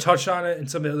 I think I've touched on it in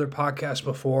some of the other podcasts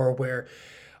before where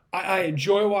I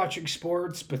enjoy watching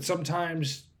sports, but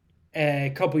sometimes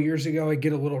a couple years ago I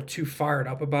get a little too fired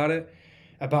up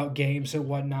about games and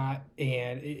whatnot.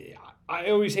 And I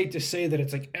always hate to say that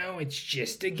it's like, oh, it's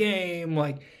just a game.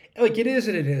 Like it is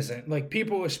and it isn't. Like,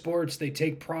 people with sports, they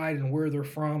take pride in where they're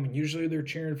from, and usually they're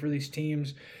cheering for these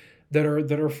teams that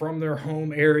are from their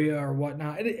home area or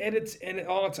whatnot. And a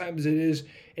lot of times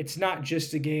it's not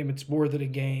just a game, it's more than a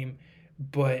game.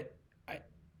 But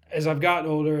as I've gotten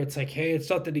older, it's like, hey, it's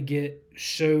something to get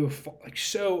so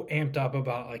amped up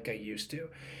about like I used to.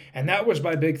 And that was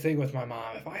my big thing with my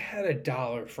mom. If I had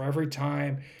 $1 for every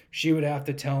time she would have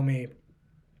to tell me,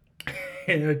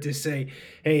 to say,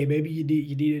 hey, maybe you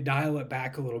need to dial it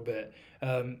back a little bit.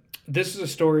 This is a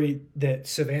story that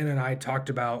Savannah and I talked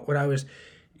about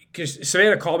because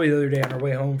Savannah called me the other day on her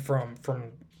way home from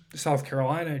South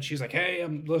Carolina, and she's like, hey,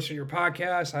 I'm listening to your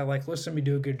podcast. I like listening, we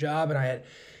do a good job. And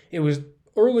it was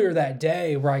earlier that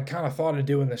day where I kind of thought of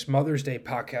doing this Mother's Day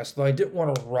podcast, though I didn't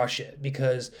want to rush it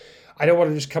because I don't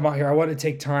want to just come out here. I want to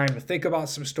take time to think about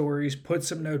some stories, put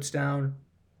some notes down.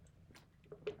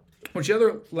 Which the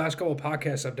other last couple of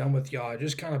podcasts I've done with y'all,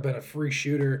 just kind of been a free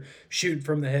shooter, shooting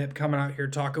from the hip, coming out here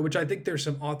talking, which I think there's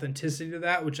some authenticity to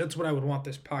that, which that's what I would want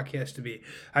this podcast to be.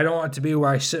 I don't want it to be where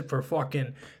I sit for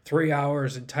fucking 3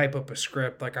 hours and type up a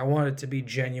script. Like, I want it to be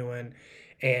genuine,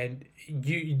 and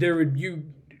you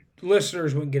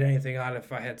listeners wouldn't get anything out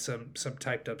if I had some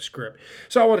typed up script.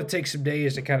 So I want to take some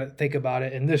days to kind of think about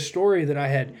it. And this story that I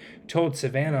had told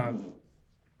Savannah,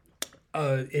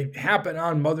 it happened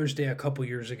on Mother's Day a couple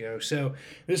years ago. So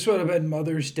this would have been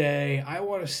Mother's Day, I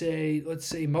want to say, let's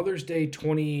say Mother's Day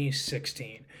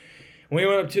 2016. We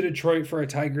went up to Detroit for a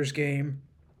Tigers game.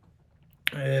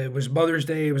 It was Mother's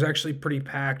Day. It was actually pretty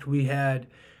packed. We had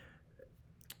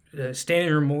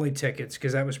standing room only tickets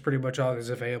because that was pretty much all that was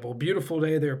available. Beautiful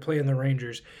day. They were playing the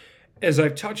Rangers. As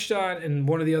I've touched on in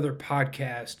one of the other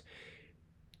podcasts,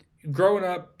 growing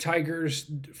up,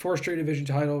 Tigers, 4 straight division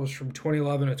titles from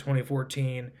 2011 to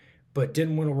 2014, but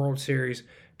didn't win a World Series.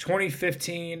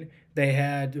 2015,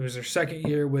 it was their second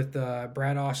year with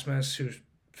Brad Ausmus, who's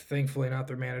thankfully not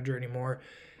their manager anymore.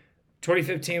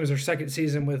 2015 was their second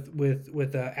season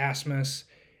with Asmus.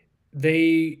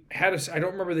 They had I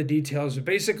don't remember the details, but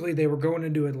basically they were going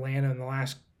into Atlanta in the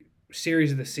last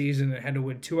series of the season and had to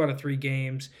win 2 out of 3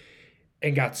 games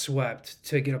and got swept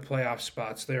to get a playoff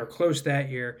spot. So they were close that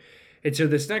year. And so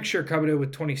this next year coming in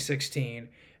with 2016,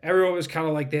 everyone was kind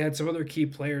of like they had some other key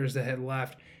players that had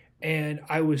left. And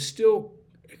I was still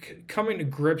coming to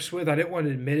grips with, I didn't want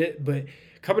to admit it, but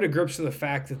coming to grips with the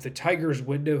fact that the Tigers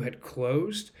window had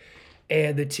closed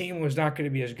and the team was not going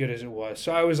to be as good as it was.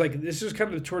 So I was like, this is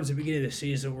kind of towards the beginning of the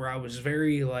season where I was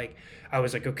very like,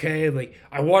 okay, like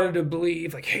I wanted to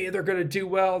believe like, hey, they're going to do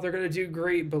well, they're going to do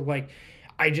great. But like,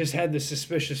 I just had this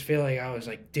suspicious feeling. I was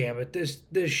like, damn it,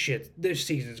 this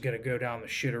season's going to go down the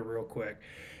shitter real quick.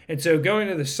 And so going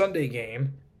to the Sunday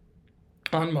game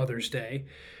on Mother's Day,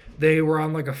 they were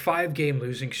on like a 5-game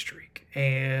losing streak.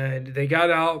 And they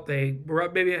got out. They were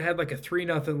up. Maybe it had like a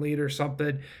 3-0 lead or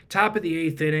something. Top of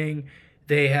the 8th inning,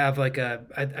 they have like I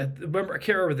can't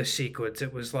remember the sequence.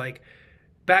 It was like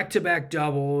back-to-back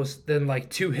doubles, then like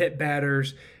 2 hit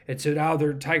batters. And so now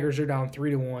their Tigers are down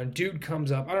 3-1. Dude comes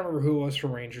up. I don't remember who it was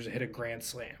from Rangers that hit a grand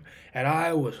slam. And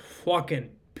I was fucking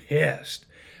pissed.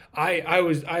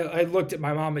 I looked at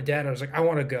my mom and dad. I was like, I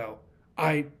want to go.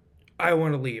 I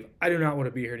want to leave. I do not want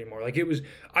to be here anymore. Like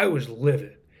I was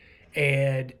livid.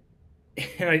 And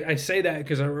I say that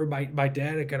because I remember my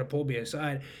dad had kind of pulled me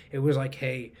aside. It was like,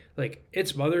 hey, like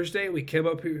it's Mother's Day. We came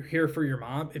up here for your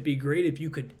mom. It'd be great if you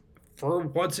could, for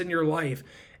once in your life,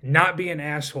 not be an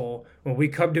asshole when we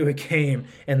come to a game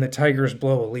and the Tigers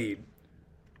blow a lead.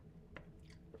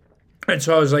 And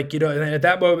so I was like, and at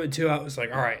that moment too, I was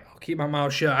like, all right, I'll keep my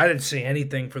mouth shut. I didn't see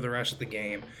anything for the rest of the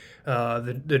game.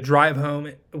 The drive home,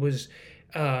 it was,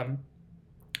 I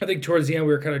think towards the end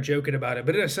we were kind of joking about it,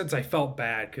 but in a sense I felt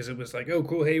bad because it was like, oh,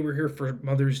 cool, hey, we're here for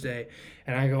Mother's Day,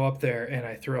 and I go up there and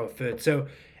I throw a fit. So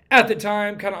at the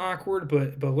time, kind of awkward,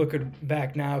 but looking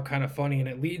back now, kind of funny, and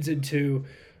it leads into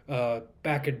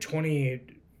back in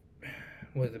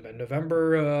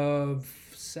November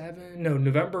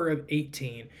of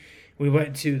 18, we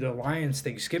went to the Lions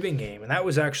Thanksgiving game, and that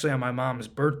was actually on my mom's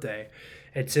birthday.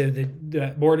 And so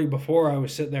the morning before, I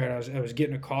was sitting there and I was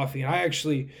getting a coffee, and I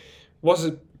actually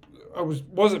wasn't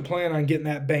planning on getting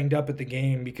that banged up at the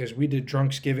game because we did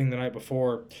Drunksgiving the night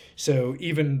before. So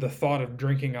even the thought of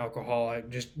drinking alcohol, it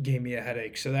just gave me a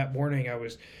headache. So that morning I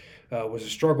was a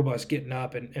struggle bus getting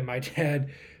up, and my dad,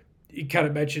 he kind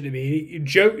of mentioned to me,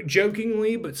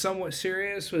 jokingly but somewhat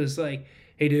serious, was like,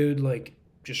 hey dude, like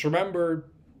just remember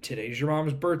today's your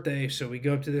mom's birthday, so we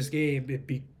go up to this game. It'd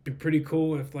be pretty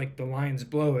cool if like the Lions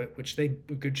blow it, which a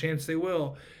good chance they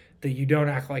will, that you don't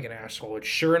act like an asshole. And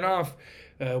sure enough,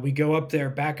 we go up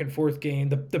there, back and forth game.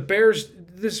 The Bears,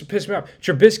 this pissed me off.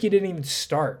 Trubisky didn't even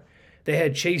start. They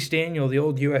had Chase Daniel, the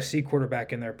old USC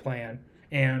quarterback, in their plan,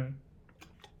 and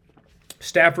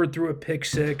Stafford threw a pick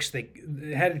six. They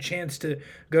had a chance to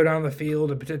go down the field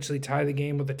and potentially tie the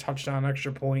game with a touchdown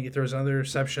extra point. He throws another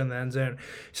interception in the end zone.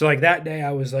 So like that day,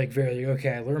 I was like very,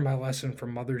 okay, I learned my lesson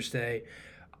from Mother's Day.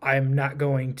 I'm not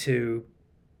going to,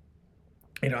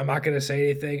 I'm not going to say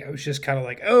anything. I was just kind of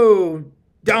like, oh,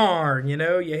 darn, you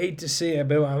hate to see it.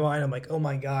 But in my mind, I'm like, oh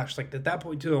my gosh. Like at that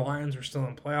point, too, the Lions were still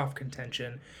in playoff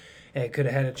contention. And could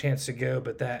have had a chance to go,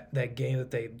 but that game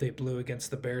that they blew against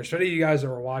the Bears. For any of you guys that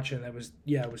were watching, it was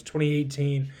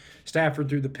 2018. Stafford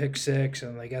threw the pick six,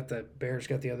 and the Bears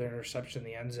got the other interception in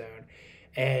the end zone.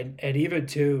 And even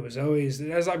too, it was always,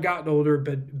 as I've gotten older,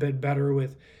 been better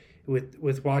with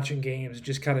watching games,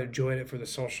 just kind of enjoyed it for the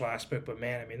social aspect. But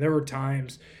man, I mean, there were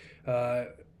times. The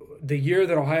year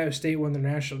that Ohio State won the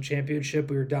national championship,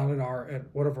 we were down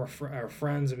at one of our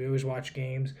friends, and we always watch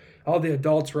games. All the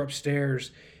adults were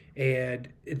upstairs. And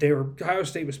Ohio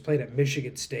State was played at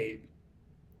Michigan State,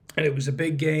 and it was a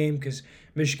big game because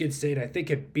Michigan State, I think,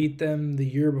 had beat them the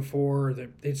year before.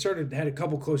 Had a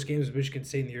couple close games with Michigan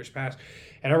State in the years past.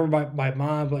 And I remember my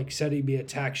mom like setting me a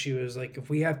text. She was like, "If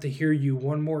we have to hear you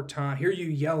one more time, hear you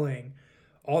yelling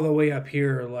all the way up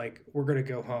here, like we're gonna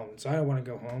go home." So I didn't want to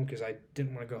go home because I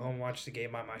didn't want to go home and watch the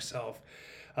game by myself.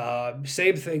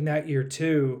 Same thing that year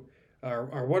too,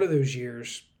 or one of those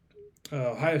years.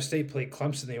 Ohio State played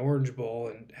Clemson in the Orange Bowl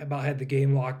and about had the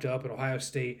game locked up, and Ohio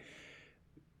State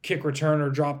kick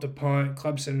returner dropped a punt.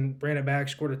 Clemson ran it back,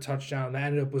 scored a touchdown. That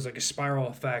ended up was like a spiral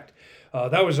effect.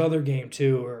 That was another game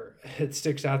too, where it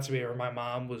sticks out to me. Where my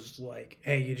mom was like,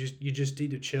 "Hey, you just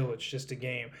need to chill. It's just a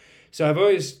game." So I've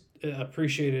always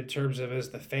appreciated in terms of as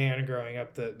the fan growing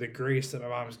up, the grace that my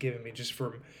mom's given me just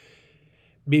from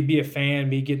me be a fan,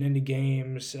 me getting into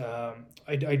games.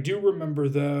 I do remember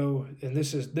though, and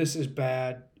this is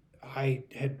bad. I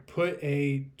had put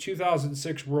a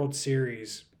 2006 World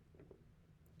Series.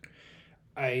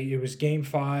 It was Game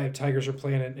 5. Tigers were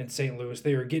playing in St. Louis.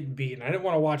 They were getting beaten. I didn't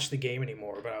want to watch the game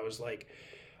anymore, but I was like,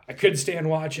 I couldn't stand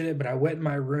watching it. But I went in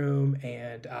my room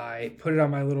and I put it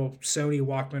on my little Sony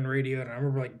Walkman radio. And I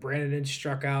remember like Brandon Inch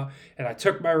struck out, and I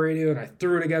took my radio and I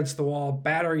threw it against the wall.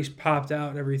 Batteries popped out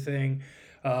and everything.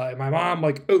 And my mom,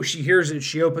 like, oh, she hears it.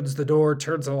 She opens the door,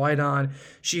 turns the light on.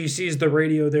 She sees the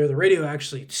radio there. The radio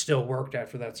actually still worked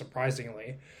after that,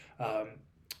 surprisingly.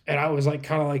 And I was like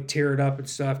kind of like teared up and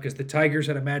stuff because the Tigers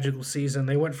had a magical season.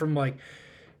 They went from like,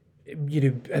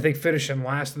 I think finishing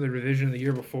last in the division the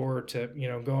year before to,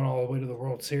 going all the way to the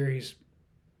World Series.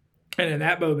 And in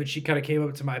that moment, she kind of came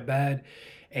up to my bed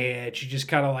and she just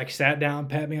kind of like sat down,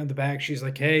 pat me on the back. She's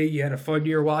like, hey, you had a fun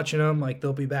year watching them. Like,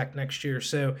 they'll be back next year.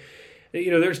 So,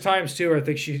 there's times too where I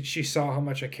think she saw how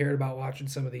much I cared about watching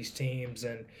some of these teams,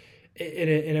 and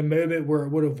in a moment where it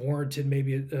would have warranted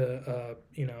maybe a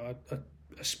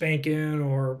spanking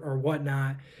or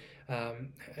whatnot.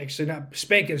 Actually, not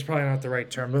spanking is probably not the right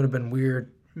term. It would have been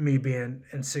weird me being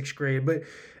in sixth grade, but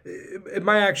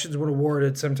my actions would have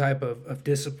warranted some type of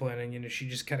discipline. And she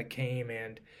just kind of came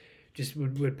and just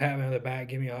would pat me on the back,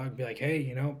 give me a hug, and be like,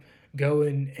 hey, go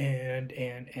and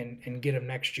get him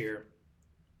next year.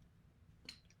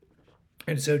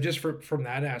 And so just from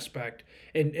that aspect,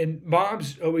 and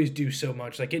moms always do so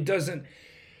much. Like it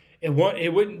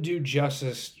wouldn't do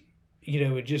justice,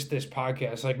 in just this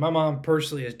podcast. Like my mom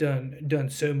personally has done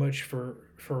so much for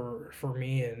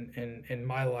me and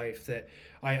my life that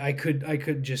I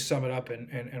could just sum it up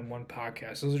in one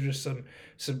podcast. Those are just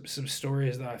some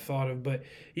stories that I thought of. But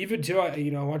even too, I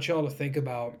want y'all to think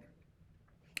about,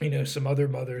 some other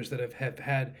mothers that have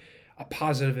had a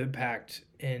positive impact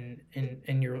in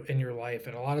your life.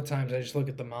 And a lot of times I just look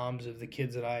at the moms of the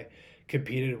kids that I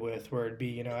competed with, where it'd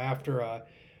be, after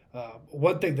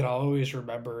one thing that I'll always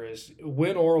remember is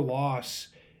win or loss,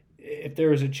 if there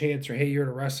was a chance, or hey, you're at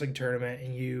a wrestling tournament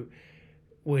and you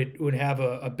would have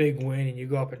a big win and you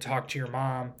go up and talk to your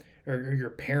mom or your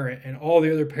parent, and all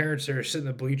the other parents that are sitting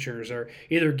in the bleachers are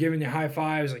either giving you high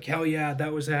fives, like, hell yeah,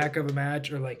 that was a heck of a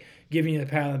match, or like giving you a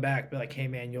pat on the back, be like, hey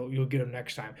man, you'll get them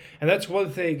next time. And that's one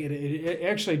thing, it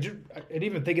actually, I didn't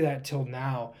even think of that till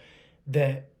now,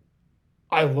 that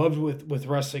I loved with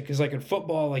wrestling, because like in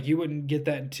football, like you wouldn't get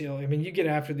that until, you get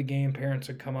after the game, parents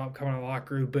would come in the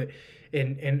locker room, but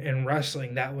in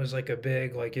wrestling, that was like a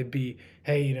big, like it'd be,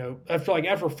 hey, I feel like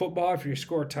after football, if you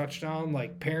score a touchdown,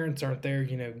 like parents aren't there,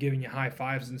 giving you high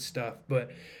fives and stuff.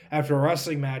 But after a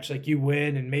wrestling match, like you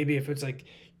win, and maybe if it's like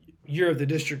you're at the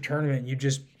district tournament, you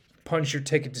just punch your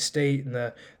ticket to state in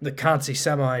the Conci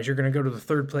semis, you're going to go to the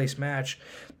third place match.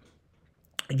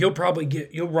 You'll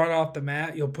run off the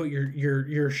mat, you'll put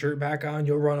your shirt back on,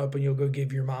 you'll run up and you'll go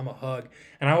give your mom a hug.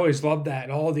 And I always loved that.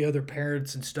 And all the other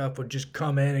parents and stuff would just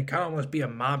come in and kind of almost be a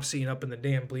mob scene up in the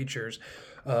damn bleachers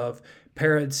of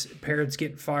parents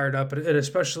getting fired up, and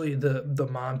especially the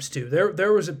moms too.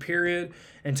 There was a period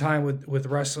in time with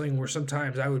wrestling where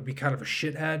sometimes I would be kind of a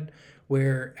shithead,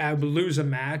 where I would lose a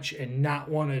match and not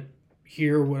want to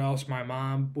hear what else my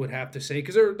mom would have to say,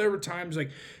 because there were times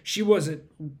like she wasn't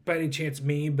by any chance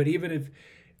mean, but even if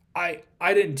I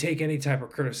didn't take any type of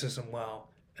criticism well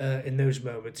in those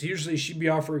moments, usually she'd be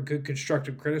offering good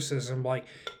constructive criticism, like,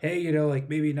 hey, like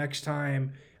maybe next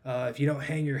time if you don't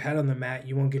hang your head on the mat,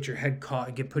 you won't get your head caught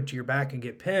and get put to your back and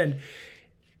get pinned.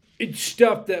 It's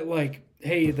stuff that, like,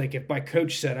 hey, like if my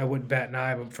coach said, I wouldn't bat an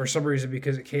eye, but for some reason,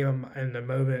 because it came in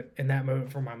that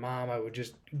moment from my mom, I would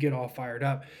just get all fired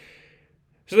up.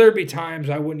 So there'd be times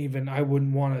I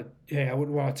wouldn't want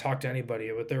to talk to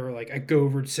anybody, but they were like, I'd go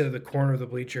over and sit in the corner of the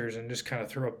bleachers and just kind of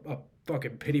throw a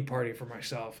fucking pity party for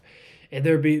myself. And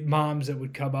there'd be moms that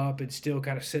would come up and still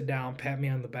kind of sit down, pat me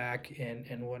on the back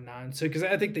and whatnot. And so, because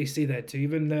I think they see that too,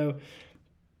 even though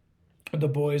the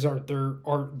boys aren't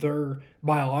their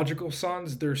biological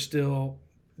sons,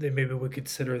 they maybe would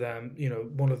consider them,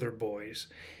 one of their boys.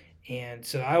 And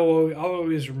so I'll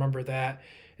always remember that.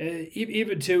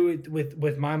 Even too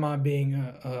with my mom being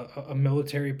a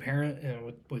military parent,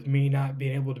 and with me not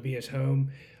being able to be at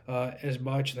home as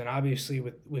much, and then obviously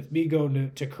with me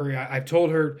going to Korea, I've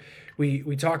told her,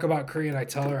 we talk about Korea, and I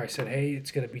tell her, I said, hey, it's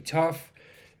going to be tough,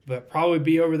 but probably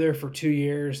be over there for 2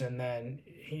 years, and then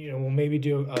we'll maybe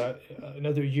do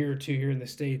another year or two here in the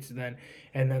States, and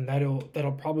then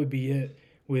that'll probably be it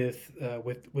with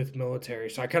military.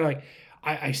 So I kind of like,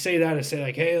 I say that to say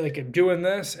like, hey, like I'm doing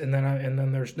this, and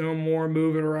then there's no more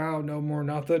moving around, no more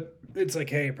nothing. It's like,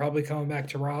 hey, probably coming back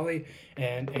to Raleigh,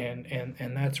 and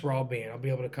that's where I'll be. And I'll be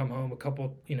able to come home a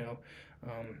couple,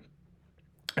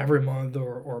 every month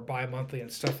or bi-monthly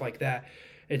and stuff like that.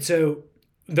 And so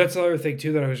that's the other thing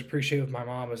too that I always appreciate with my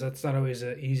mom is that's not always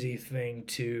an easy thing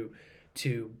to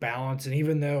balance. And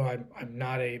even though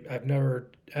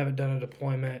haven't done a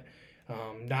deployment,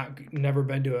 never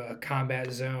been to a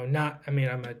combat zone.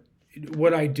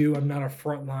 What I do. I'm not a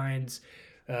front lines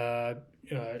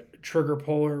trigger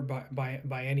puller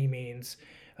by any means.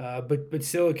 But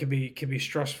still, it can be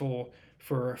stressful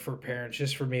for parents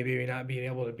just for maybe not being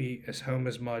able to be at home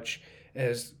as much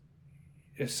as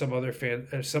some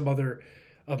other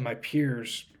of my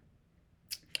peers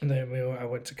that I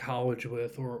went to college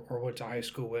with or went to high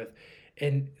school with.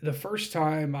 And the first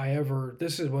time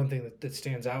this is one thing that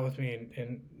stands out with me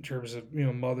in terms of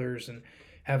mothers and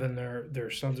having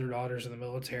their sons or daughters in the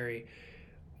military.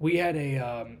 We had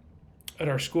at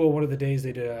our school, one of the days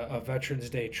they did a Veterans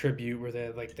Day tribute where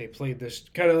they played this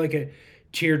kind of like a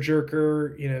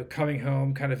tearjerker, coming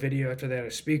home kind of video after they had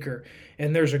a speaker.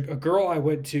 And there's a girl I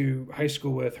went to high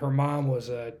school with. Her mom was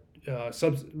had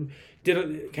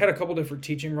a couple different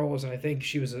teaching roles, and I think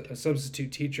she was a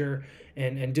substitute teacher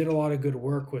and did a lot of good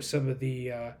work with some of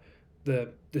the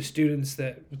students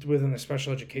that within the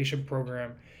special education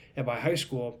program at my high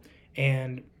school.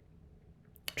 And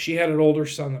she had an older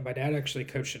son that my dad actually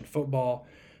coached in football,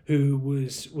 who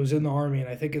was in the Army, and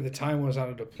I think at the time was on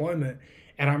a deployment.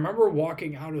 And I remember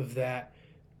walking out of that.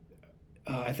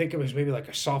 I think it was maybe like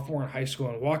a sophomore in high school,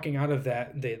 and walking out of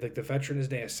that, the Veterans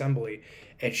Day assembly,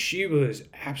 and she was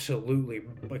absolutely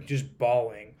like just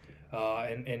bawling,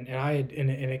 and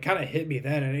it kind of hit me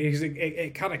then, and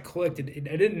it kind of clicked. And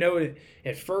I didn't know it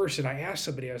at first, and I asked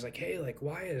somebody, I was like, hey, like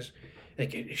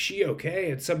is she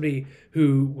okay? And somebody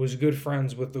who was good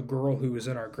friends with the girl who was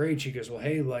in our grade, she goes, well,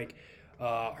 hey, like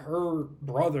her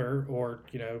brother or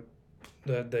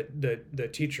the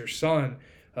teacher's son.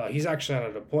 He's actually on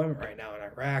a deployment right now in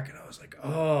Iraq, and I was like,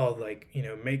 oh, like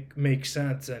make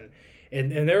sense. And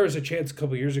there was a chance a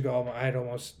couple years ago I had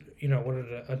almost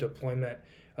wanted a deployment,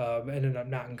 ended up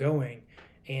not going,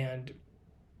 and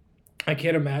I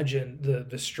can't imagine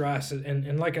the stress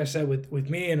and like I said with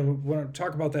me. And when I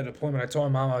talk about that deployment, I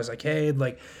told my mom, I was like, hey,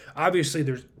 like obviously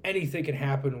there's anything can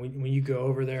happen when you go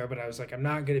over there, but I was like, I'm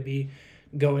not going to be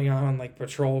going on like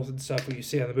patrols and stuff that you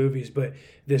see on the movies. But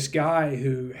this guy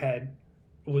who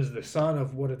was the son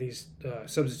of one of these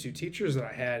substitute teachers that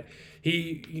I had.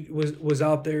 He was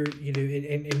out there,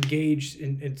 engaged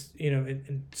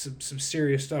in some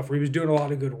serious stuff where he was doing a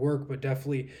lot of good work, but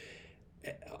definitely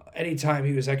anytime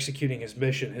he was executing his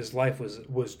mission, his life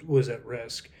was at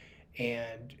risk.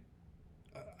 And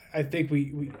I think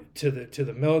we to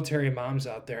the military moms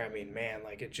out there, I mean, man,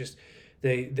 like it just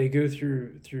they go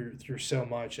through so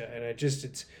much, and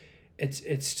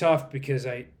it's tough because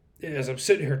as I'm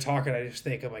sitting here talking, I just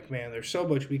think I'm like, man, there's so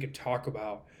much we could talk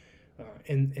about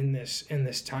in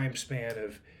this time span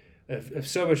of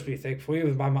so much to be thankful.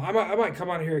 Even my mom, I might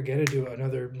come on here again and do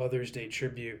another Mother's Day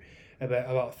tribute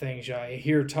about things. I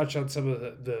hear touch on some of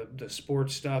the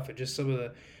sports stuff and just some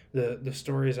of the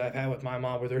stories I've had with my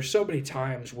mom, where there's so many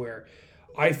times where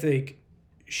I think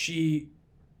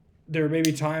there may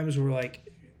be times where,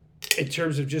 like, in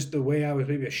terms of just the way I was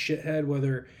maybe a shithead,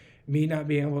 whether me not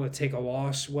being able to take a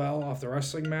loss well off the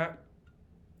wrestling mat,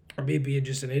 or me being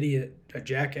just an idiot, a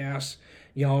jackass,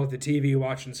 at the TV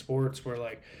watching sports, where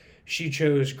like she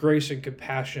chose grace and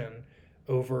compassion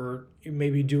over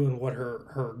maybe doing what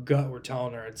her gut were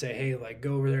telling her and say, hey, like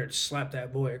go over there and slap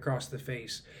that boy across the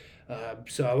face.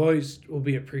 So I always will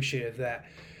be appreciative of that.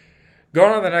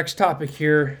 Going on to the next topic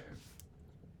here.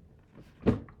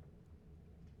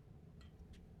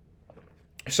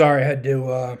 Sorry, I had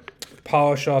to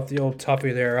polish off the old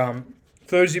tuppy there.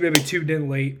 For those of you maybe tuned in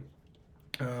late,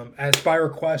 as by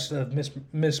request of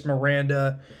Miss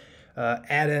Miranda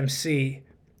at MC,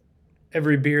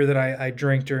 every beer that I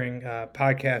drink during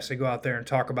podcasts, I go out there and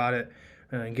talk about it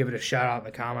and give it a shout out in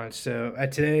the comments. So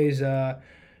at today's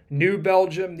New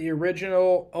Belgium, the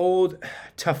original Old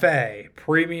Toffee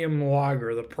Premium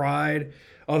Lager, the pride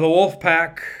of the Wolf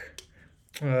Pack.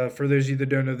 For those of you that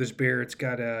don't know this beer, it's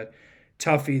got a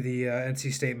Tuffy, the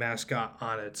NC State mascot,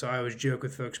 on it. So I always joke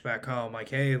with folks back home, like,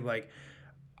 hey, like,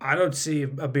 I don't see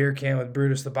a beer can with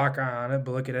Brutus the Buckeye on it,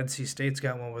 but look at NC State's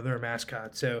got one with their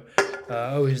mascot. So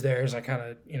always there as I kind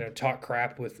of talk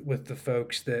crap with the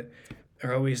folks that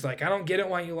are always like, I don't get it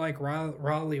why you like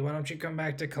Raleigh. Why don't you come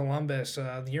back to Columbus?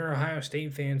 You're Ohio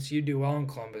State fans, so you do well in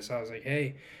Columbus. I was like,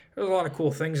 hey, there's a lot of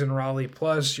cool things in Raleigh.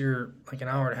 Plus, you're like an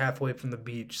hour and a half away from the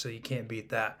beach, so you can't beat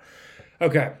that.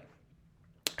 Okay,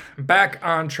 back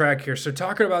on track here. So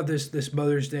talking about this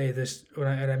Mother's Day,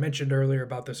 and I mentioned earlier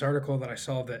about this article that I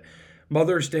saw that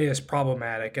Mother's Day is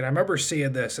problematic, and I remember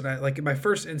seeing this, and I like my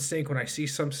first instinct when I see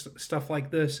some stuff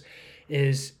like this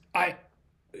is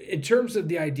in terms of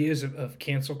the ideas of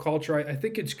cancel culture, I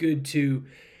think it's good to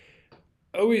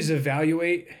always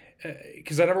evaluate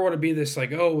because I never want to be this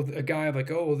like, oh, a guy like,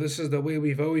 oh, well, this is the way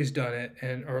we've always done it,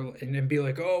 and then be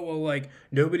like, oh, well, like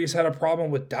nobody's had a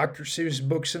problem with Dr. Seuss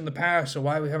books in the past, so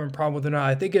why are we having a problem with it now?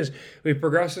 I think as we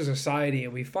progress as a society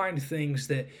and we find things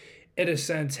that, in a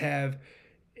sense, have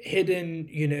hidden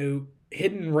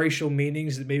racial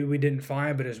meanings that maybe we didn't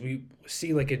find, but as we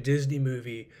see like a Disney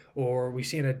movie or we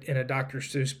see in a Dr.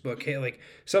 Seuss book, hey, like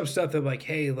some stuff that like,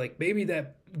 hey, like maybe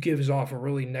that gives off a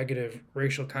really negative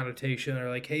racial connotation, or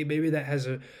like, hey, maybe that has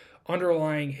a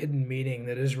underlying hidden meaning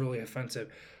that is really offensive.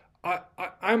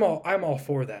 I'm all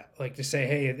for that. Like to say,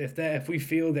 hey, if we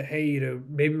feel that, hey,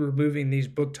 maybe removing these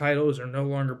book titles or no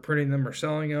longer printing them or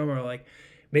selling them, or like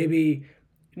maybe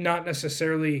not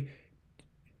necessarily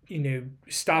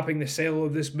stopping the sale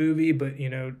of this movie, but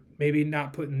maybe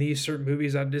not putting these certain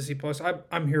movies on Disney Plus.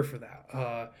 I'm here for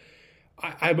that.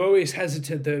 I'm always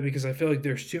hesitant though because I feel like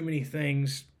there's too many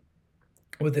things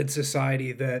within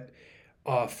society that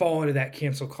fall into that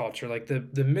cancel culture, like the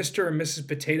Mr. and Mrs.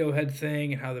 Potato Head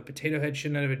thing, and how the potato head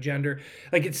shouldn't have a gender.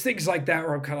 Like it's things like that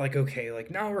where I'm kind of like, okay,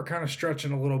 like now we're kind of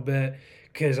stretching a little bit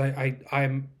because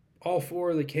I'm all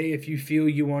for like, hey, if you feel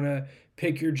you want to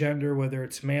pick your gender, whether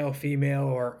it's male, female,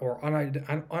 or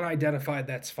unidentified,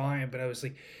 that's fine. But I was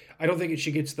like, I don't think it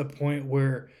should get to the point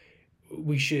where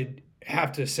we should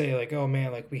have to say like, oh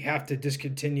man, like we have to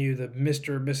discontinue the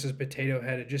Mr. and Mrs. Potato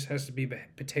Head. It just has to be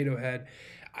Potato Head.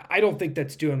 I don't think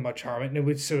that's doing much harm. And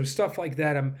with so stuff like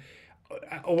that,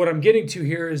 what I'm getting to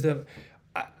here is that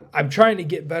I'm trying to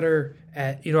get better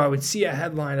at, I would see a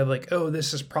headline of like, oh,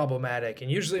 this is problematic. And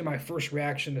usually my first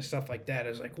reaction to stuff like that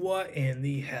is like, what in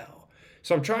the hell?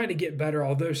 So I'm trying to get better,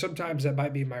 although sometimes that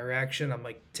might be my reaction. I'm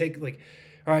like,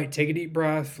 all right, take a deep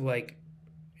breath, like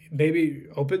maybe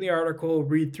open the article,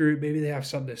 read through it, maybe they have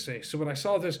something to say. So when I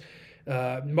saw this,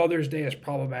 Mother's Day is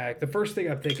problematic, the first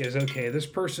thing I'm thinking is, okay, this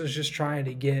person is just trying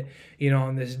to get,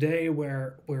 on this day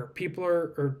where people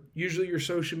or usually your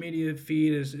social media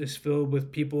feed is filled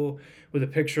with people with a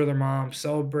picture of their mom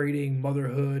celebrating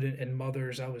motherhood and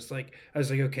mothers. I was like,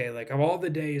 okay, like of all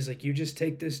the days, like you just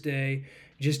take this day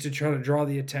just to try to draw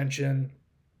the attention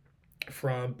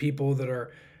from people that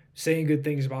are saying good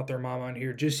things about their mom on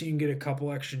here, just so you can get a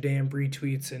couple extra damn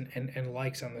retweets and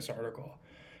likes on this article.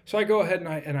 So I go ahead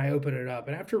and I open it up,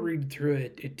 and after reading through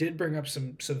it, it did bring up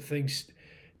some things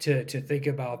to think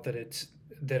about that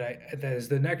as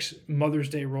the next Mother's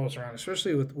Day rolls around,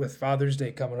 especially with Father's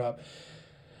Day coming up,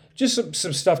 just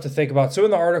some stuff to think about. So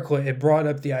in the article, it brought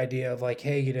up the idea of like,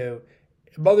 hey,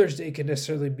 Mother's Day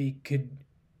could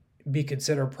be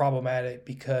considered problematic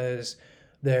because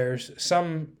there's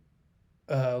some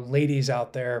ladies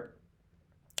out there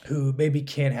who maybe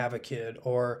can't have a kid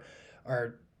or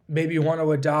are maybe want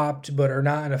to adopt but are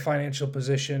not in a financial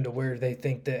position to where they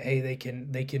think that, hey, they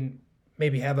can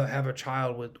maybe have a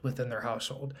child within their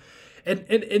household. And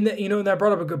that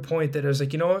brought up a good point that I was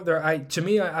like,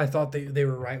 I thought they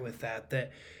were right with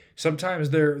that sometimes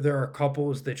there are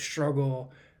couples that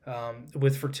struggle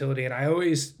with fertility. And I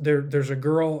always there's a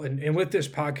girl, and with this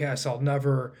podcast I'll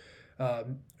never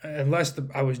unless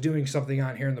I was doing something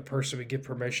on here and the person would give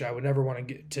permission, I would never want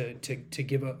to get to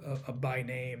give a by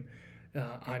name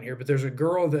on here. But there's a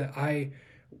girl that I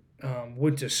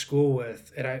went to school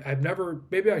with, and I've never,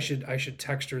 maybe I should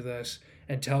text her this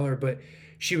and tell her, but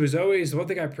she was always, the one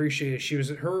thing I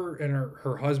appreciated, her and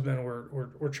her husband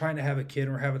were trying to have a kid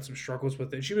and were having some struggles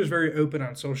with it. She was very open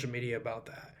on social media about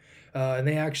that. And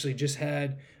they actually just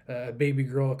had a baby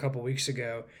girl a couple weeks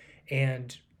ago.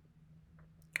 And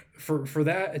for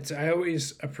that, I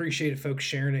always appreciated folks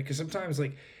sharing it, because sometimes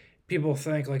like people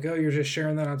think like, oh, you're just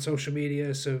sharing that on social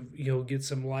media so you'll get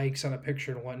some likes on a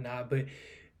picture and whatnot. But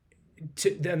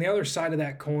then the other side of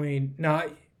that coin,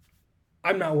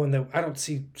 I'm not one that, I don't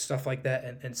see stuff like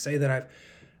that and say that I've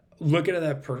looked at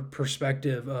that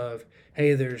perspective of,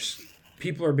 hey, there's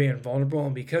people are being vulnerable,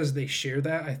 and because they share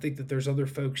that, I think that there's other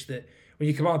folks that when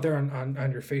you come out there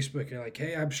on your Facebook and you're like,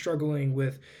 hey, I'm struggling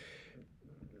with,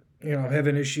 I'm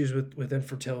having issues with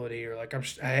infertility, or like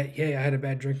I had a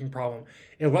bad drinking problem.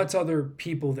 It lets other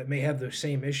people that may have those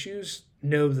same issues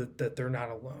know that they're not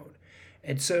alone.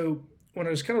 And so when I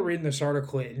was kind of reading this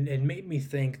article, it made me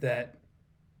think that,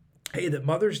 hey, that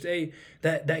Mother's Day,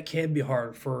 that can be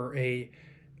hard for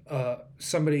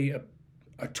somebody,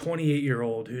 a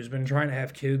 28-year-old who's been trying to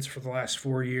have kids for the last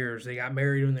 4 years. They got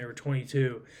married when they were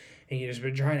 22, and he's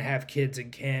been trying to have kids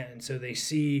and can't. And so they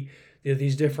see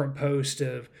these different posts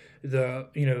of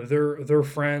their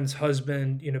friend's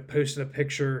husband posted a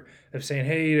picture of saying,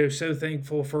 hey, so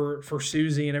thankful for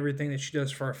Susie and everything that she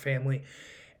does for our family.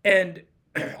 And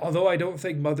although I don't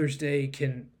think Mother's Day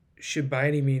should by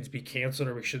any means be canceled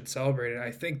or we should celebrate it, I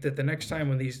think that the next time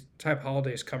when these type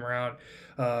holidays come around,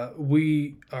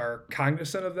 we are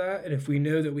cognizant of that. And if we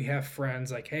know that we have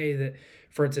friends like, hey, that,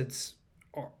 for instance,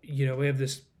 we have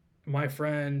this, my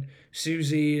friend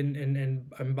Susie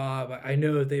and Bob, I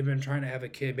know that they've been trying to have a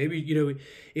kid. Maybe,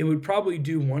 it would probably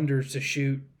do wonders to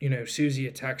shoot, Susie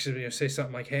a text and, say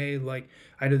something like, hey, like,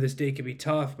 I know this day could be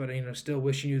tough, but, still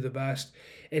wishing you the best.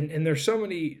 And there's so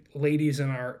many ladies in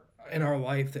our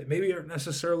life that maybe aren't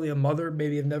necessarily a mother,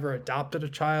 maybe have never adopted a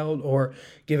child or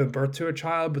given birth to a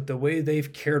child, but the way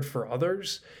they've cared for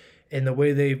others and the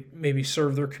way they maybe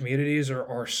served their communities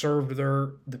or served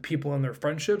the people in their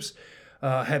friendships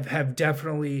have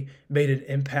definitely made an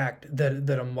impact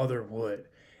that a mother would.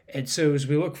 And so as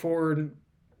we look forward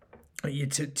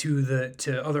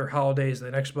to other holidays,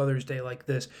 the next Mother's Day like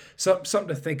this, something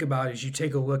to think about as you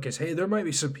take a look is, hey, there might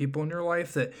be some people in your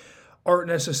life that aren't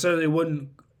necessarily wouldn't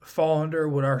fall under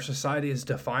what our society has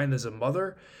defined as a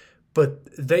mother, but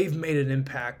they've made an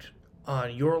impact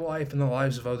on your life and the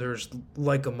lives of others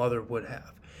like a mother would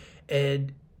have.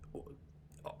 And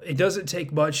it doesn't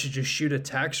take much to just shoot a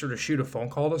text or to shoot a phone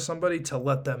call to somebody to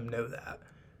let them know that.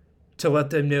 To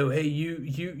let them know, hey,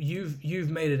 you've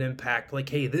made an impact. Like,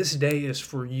 hey, this day is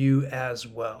for you as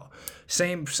well.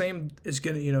 Same is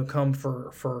gonna come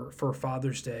for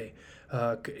Father's Day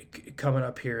coming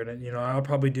up here, and I'll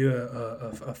probably do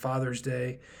a Father's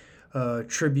Day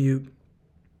tribute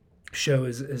show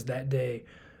as that day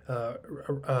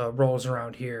rolls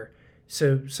around here.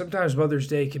 So sometimes Mother's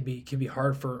Day can be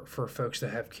hard for folks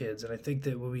that have kids, and I think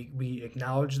that we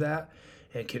acknowledge that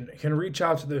and can reach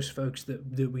out to those folks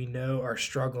that we know are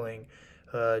struggling.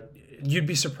 You'd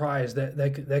be surprised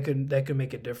that could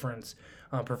make a difference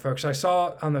for folks. I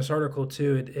saw on this article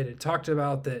too. It talked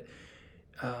about that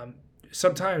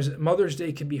sometimes Mother's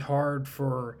Day can be hard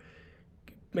for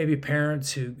maybe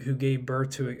parents who gave birth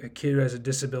to a kid who has a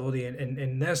disability.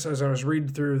 And this, as I was reading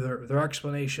through, their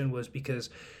explanation was because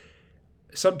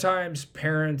sometimes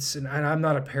parents, and I'm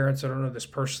not a parent, so I don't know this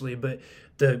personally, but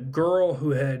the girl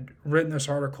who had written this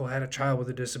article had a child with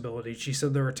a disability. She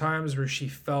said there were times where she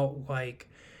felt like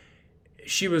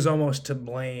she was almost to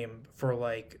blame for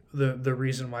like the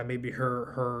reason why maybe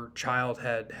her child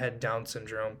had Down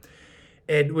syndrome.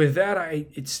 And with that,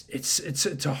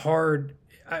 it's a hard.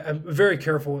 I'm very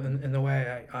careful in the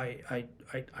way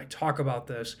I talk about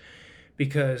this,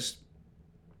 because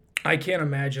I can't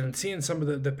imagine seeing some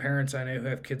of the parents I know who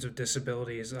have kids with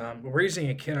disabilities. Raising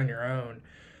a kid on your own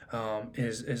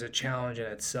is a challenge in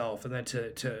itself, and then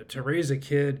to raise a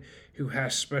kid who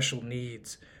has special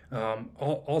needs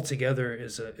altogether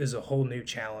is a whole new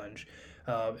challenge.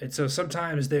 And so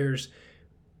sometimes there's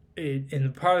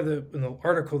in the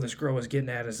article this girl was getting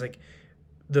at is like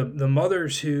the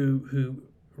mothers who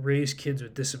raise kids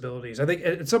with disabilities. I think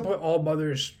at some point all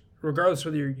mothers, regardless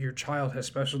whether your child has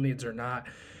special needs or not,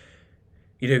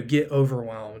 get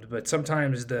overwhelmed. But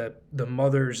sometimes the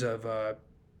mothers of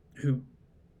who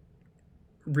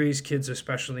raise kids with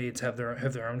special needs have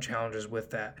their own challenges with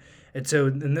that. And so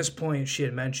in this point, she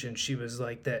had mentioned, she was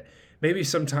like that maybe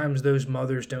sometimes those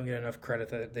mothers don't get enough credit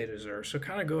that they deserve. So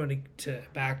kind of going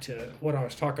back to what I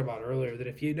was talking about earlier, that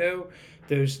if you know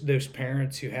those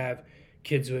parents who have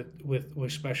kids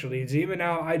with special needs, even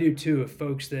now I do too, of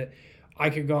folks that I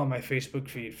could go on my Facebook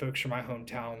feed, folks from my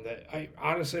hometown that I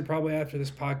honestly probably after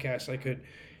this podcast I could,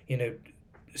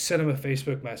 send them a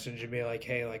Facebook message and be like,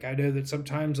 hey, like I know that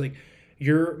sometimes like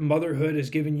your motherhood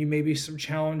has given you maybe some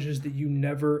challenges that you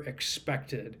never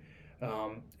expected,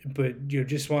 but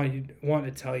just want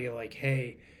to tell you like,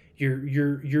 hey,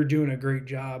 you're doing a great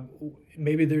job.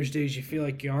 Maybe there's days you feel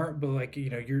like you aren't, but like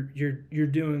you're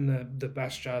doing the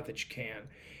best job that you can,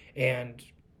 and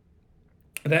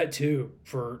that too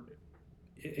for.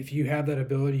 If you have that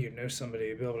ability,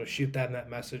 somebody to be able to shoot that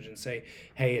message and say,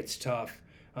 "Hey, it's tough."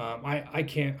 I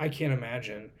can't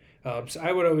imagine. So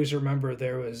I would always remember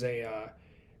there was I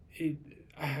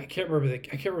can't remember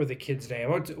the kid's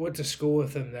name. I went to school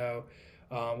with him though.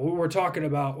 We were talking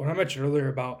about when I mentioned earlier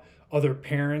about other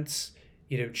parents,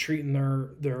 treating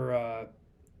their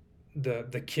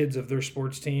the kids of their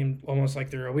sports team almost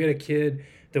like we had a kid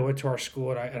that went to our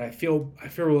school, and I feel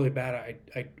really bad.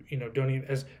 I don't even,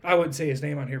 as I wouldn't say his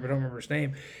name on here, but I don't remember his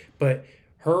name. But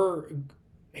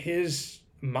his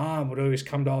mom would always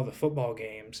come to all the football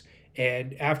games,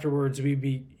 And afterwards, when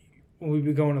we'd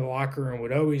be going to the locker room,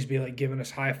 would always be like giving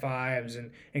us high fives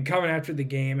and coming after the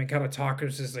game and kind of talking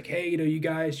to us like, hey, you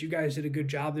guys did a good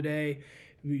job today.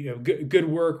 Good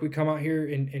work. We come out here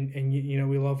and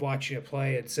we love watching you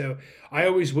play. And so I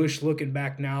always wish, looking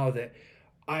back now, that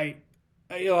a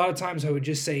lot of times I would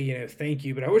just say, thank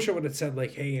you, but I wish I would have said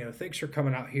like, hey, thanks for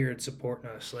coming out here and supporting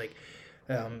us. Like,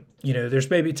 there's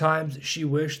maybe times that she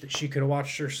wished that she could have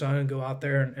watched her son go out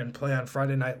there and play on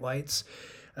Friday Night Lights.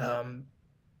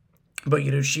 But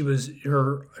she was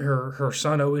her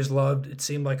son always loved. It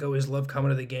seemed like always loved coming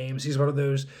to the games. He's one of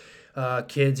those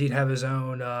kids. He'd have his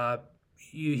own.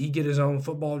 He'd get his own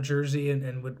football jersey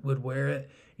and would wear it.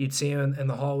 You'd see him in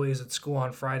the hallways at school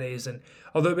on Fridays. And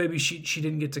although maybe she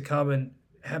didn't get to come and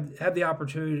have the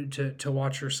opportunity to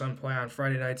watch her son play on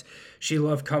Friday nights, she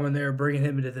loved coming there, bringing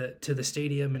him to the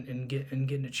stadium and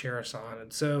getting to cheer us on.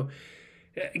 And so,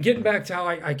 getting back to how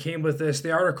I came with this,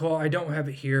 the article, I don't have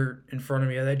it here in front of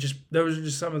me. Those are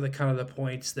just some of the kind of the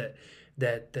points that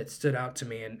stood out to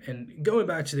me. And going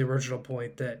back to the original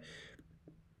point, that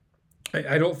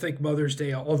I don't think Mother's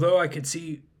Day, although I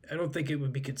don't think it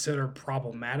would be considered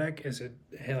problematic as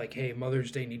hey, Mother's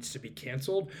Day needs to be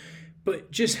canceled.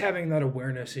 But just having that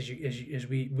awareness as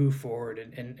we move forward,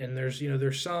 and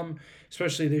there's some,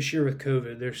 especially this year with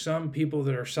COVID, there's some people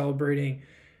that are celebrating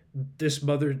this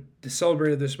Mother's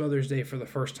Day for the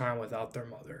first time without their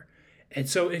mother. And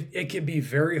so it can be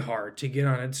very hard to get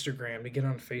on Instagram, to get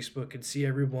on Facebook and see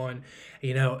everyone,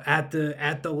 at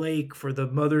the lake for the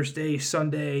Mother's Day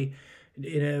Sunday,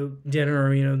 dinner,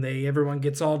 everyone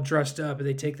gets all dressed up and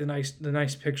they take the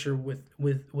nice picture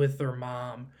with their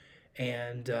mom.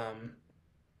 And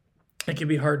it can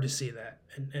be hard to see that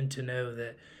and to know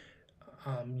that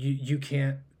you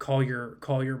can't call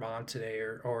your mom today,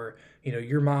 or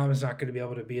your mom is not going to be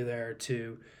able to be there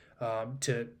to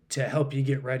help you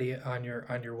get ready on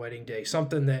your wedding day.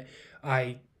 Something that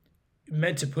I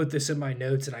meant to put this in my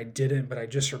notes and I didn't, but I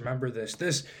just remember this.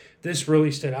 This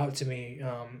really stood out to me.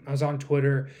 I was on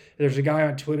Twitter. There's a guy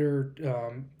on Twitter.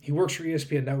 He works for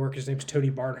ESPN Network. His name's Tony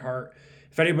Barnhart.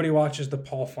 If anybody watches the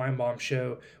Paul Feinbaum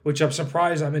show, which I'm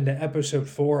surprised I'm into episode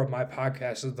 4 of my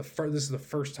podcast. This is the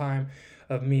first time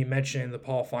of me mentioning the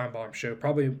Paul Feinbaum show.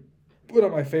 Probably one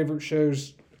of my favorite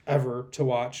shows ever to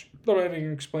watch. I'm not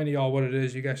even explain to y'all what it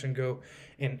is. You guys can go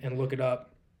and look it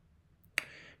up.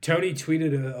 Tony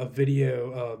tweeted a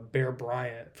video of Bear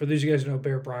Bryant. For those of you guys who know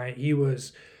Bear Bryant, he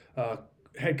was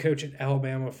head coach at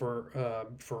Alabama for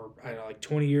I don't know, like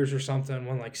 20 years or something.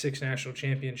 Won like 6 national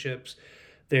championships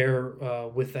there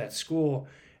with that school.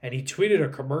 And he tweeted a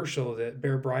commercial that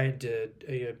Bear Bryant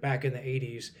did back in the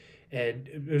 80s. And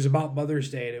it was about Mother's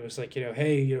Day. And it was like,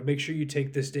 hey, make sure you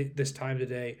take this time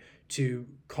today to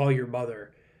call your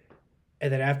mother.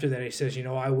 And then after that, he says,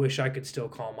 I wish I could still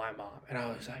call my mom. And I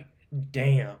was like,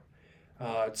 damn.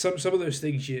 Some of those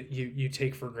things you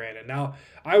take for granted. Now,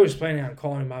 I was planning on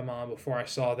calling my mom before I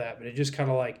saw that, but it just kind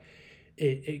of like,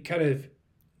 it kind of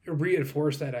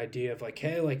reinforced that idea of like,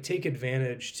 hey, like take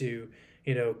advantage to,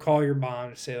 call your mom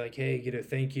and say like, hey,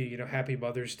 thank you, happy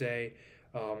Mother's Day,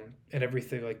 and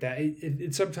everything like that.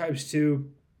 It sometimes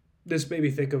too, this made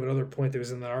me think of another point that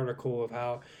was in that article of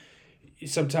how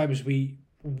sometimes we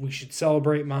should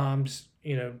celebrate moms,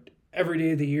 every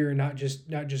day of the year, not just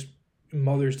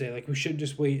Mother's Day. Like we shouldn't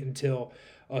just wait until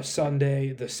a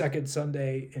Sunday, the second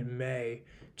Sunday in May,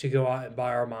 to go out and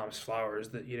buy our moms flowers.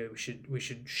 That we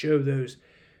should show those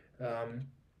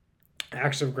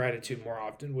acts of gratitude more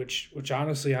often. Which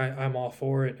honestly I'm all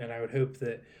for it, and I would hope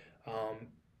that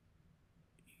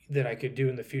that I could do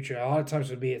in the future. A lot of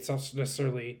times it's not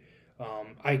necessarily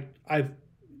I've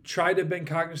tried to have been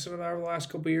cognizant of that over the last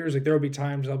couple of years. Like there will be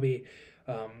times I'll be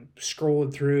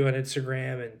scrolling through on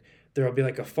Instagram and there will be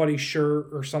like a funny shirt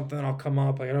or something that'll come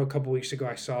up. Like I know a couple weeks ago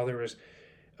I saw there was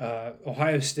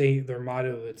Ohio State, their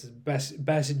motto, it's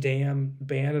best damn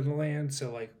band in the land.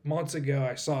 So like months ago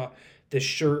I saw this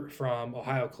shirt from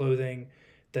Ohio Clothing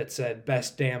that said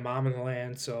best damn mom in the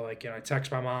land. So like, I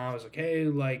text my mom, I was like, hey,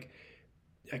 like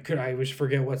I always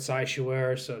forget what size she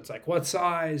wears. So it's like, what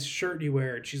size shirt do you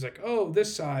wear? And she's like, oh,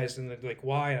 this size. And they're like,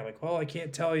 why? And I'm like, well, I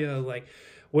can't tell you, like,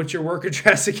 what's your work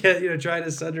address again? Trying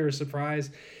to send her a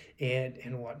surprise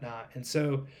and whatnot. And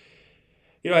so,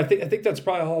 I think that's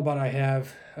probably all about I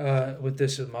have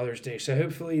with Mother's Day. So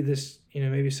hopefully this,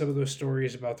 maybe some of those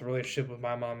stories about the relationship with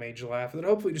my mom made you laugh. And then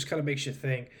hopefully just kind of makes you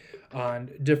think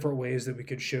on different ways that we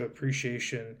could show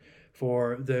appreciation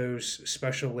for those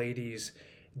special ladies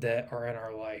that are in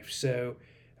our life. So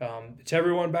to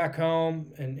everyone back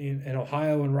home in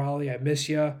Ohio and Raleigh, I miss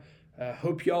you.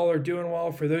 Hope y'all are doing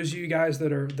well. For those of you guys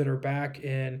that are back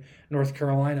in North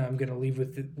Carolina, I'm going to leave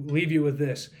you with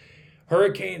this.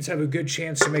 Hurricanes have a good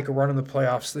chance to make a run in the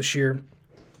playoffs this year.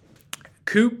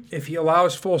 Coop, if he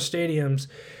allows full stadiums,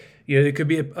 there could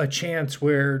be a chance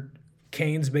where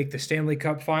Canes make the Stanley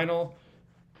Cup final.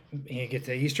 You get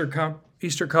the Easter Cup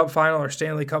final or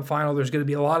Stanley Cup final. There's going to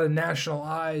be a lot of national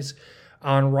eyes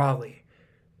on Raleigh.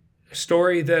 A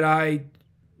story that I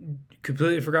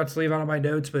completely forgot to leave out of my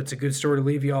notes, but it's a good story to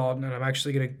leave y'all, and I'm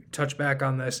actually going to touch back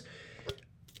on this.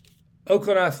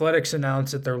 Oakland Athletics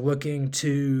announced that they're looking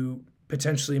to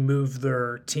potentially move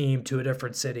their team to a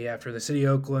different city after the city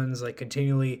of Oakland's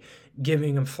continually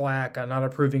giving them flack on not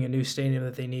approving a new stadium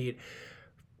that they need.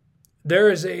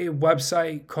 There is a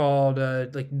website called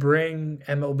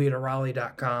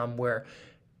bringmlbtoraleigh.com where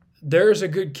there's a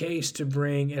good case to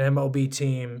bring an MLB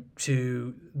team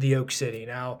to the Oak City.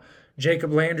 Now,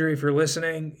 Jacob Landry, if you're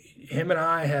listening, him and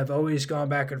I have always gone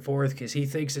back and forth because he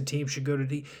thinks a team should go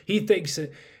to he thinks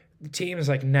that teams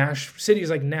like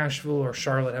cities like Nashville or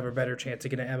Charlotte have a better chance to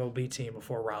get an MLB team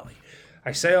before Raleigh.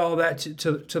 I say all that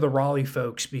to the Raleigh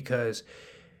folks because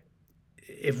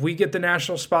if we get the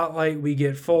national spotlight, we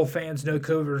get full fans, no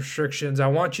COVID restrictions. I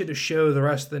want you to show the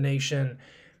rest of the nation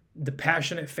the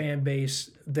passionate fan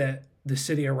base that the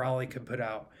city of Raleigh can put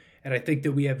out. And I think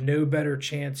that we have no better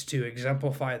chance to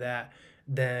exemplify that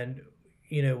than,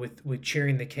 with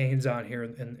cheering the Canes on here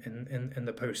in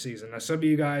the postseason. Now, some of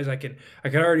you guys, I can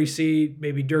already see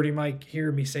maybe Dirty Mike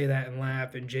hearing me say that and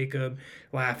laugh, and Jacob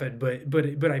laughing,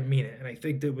 but I mean it. And I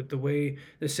think that with the way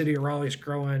the city of Raleigh is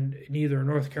growing, neither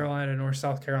North Carolina nor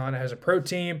South Carolina has a pro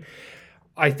team.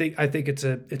 I think it's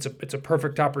a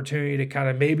perfect opportunity to kind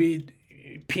of maybe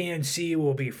PNC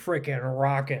will be freaking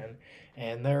rocking,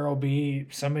 and there will be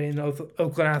somebody in the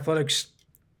Oakland Athletics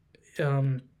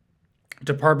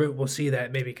department will see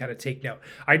that, maybe kind of take note.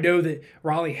 I know that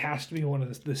Raleigh has to be one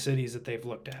of the cities that they've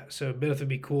looked at, so it would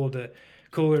be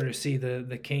cooler to see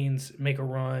the Canes make a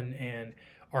run and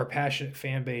our passionate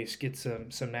fan base get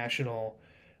some national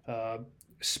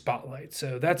spotlight.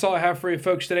 So that's all I have for you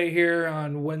folks today here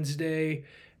on Wednesday,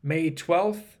 May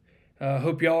 12th.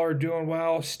 Hope y'all are doing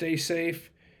well. Stay safe.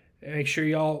 Make sure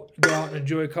y'all go out and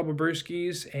enjoy a couple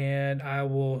brewskis, and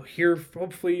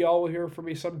hopefully y'all will hear from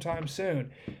me sometime soon.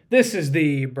 This is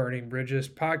the Burning Bridges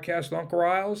podcast with Uncle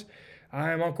Riles. I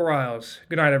am Uncle Riles.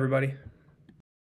 Good night, everybody.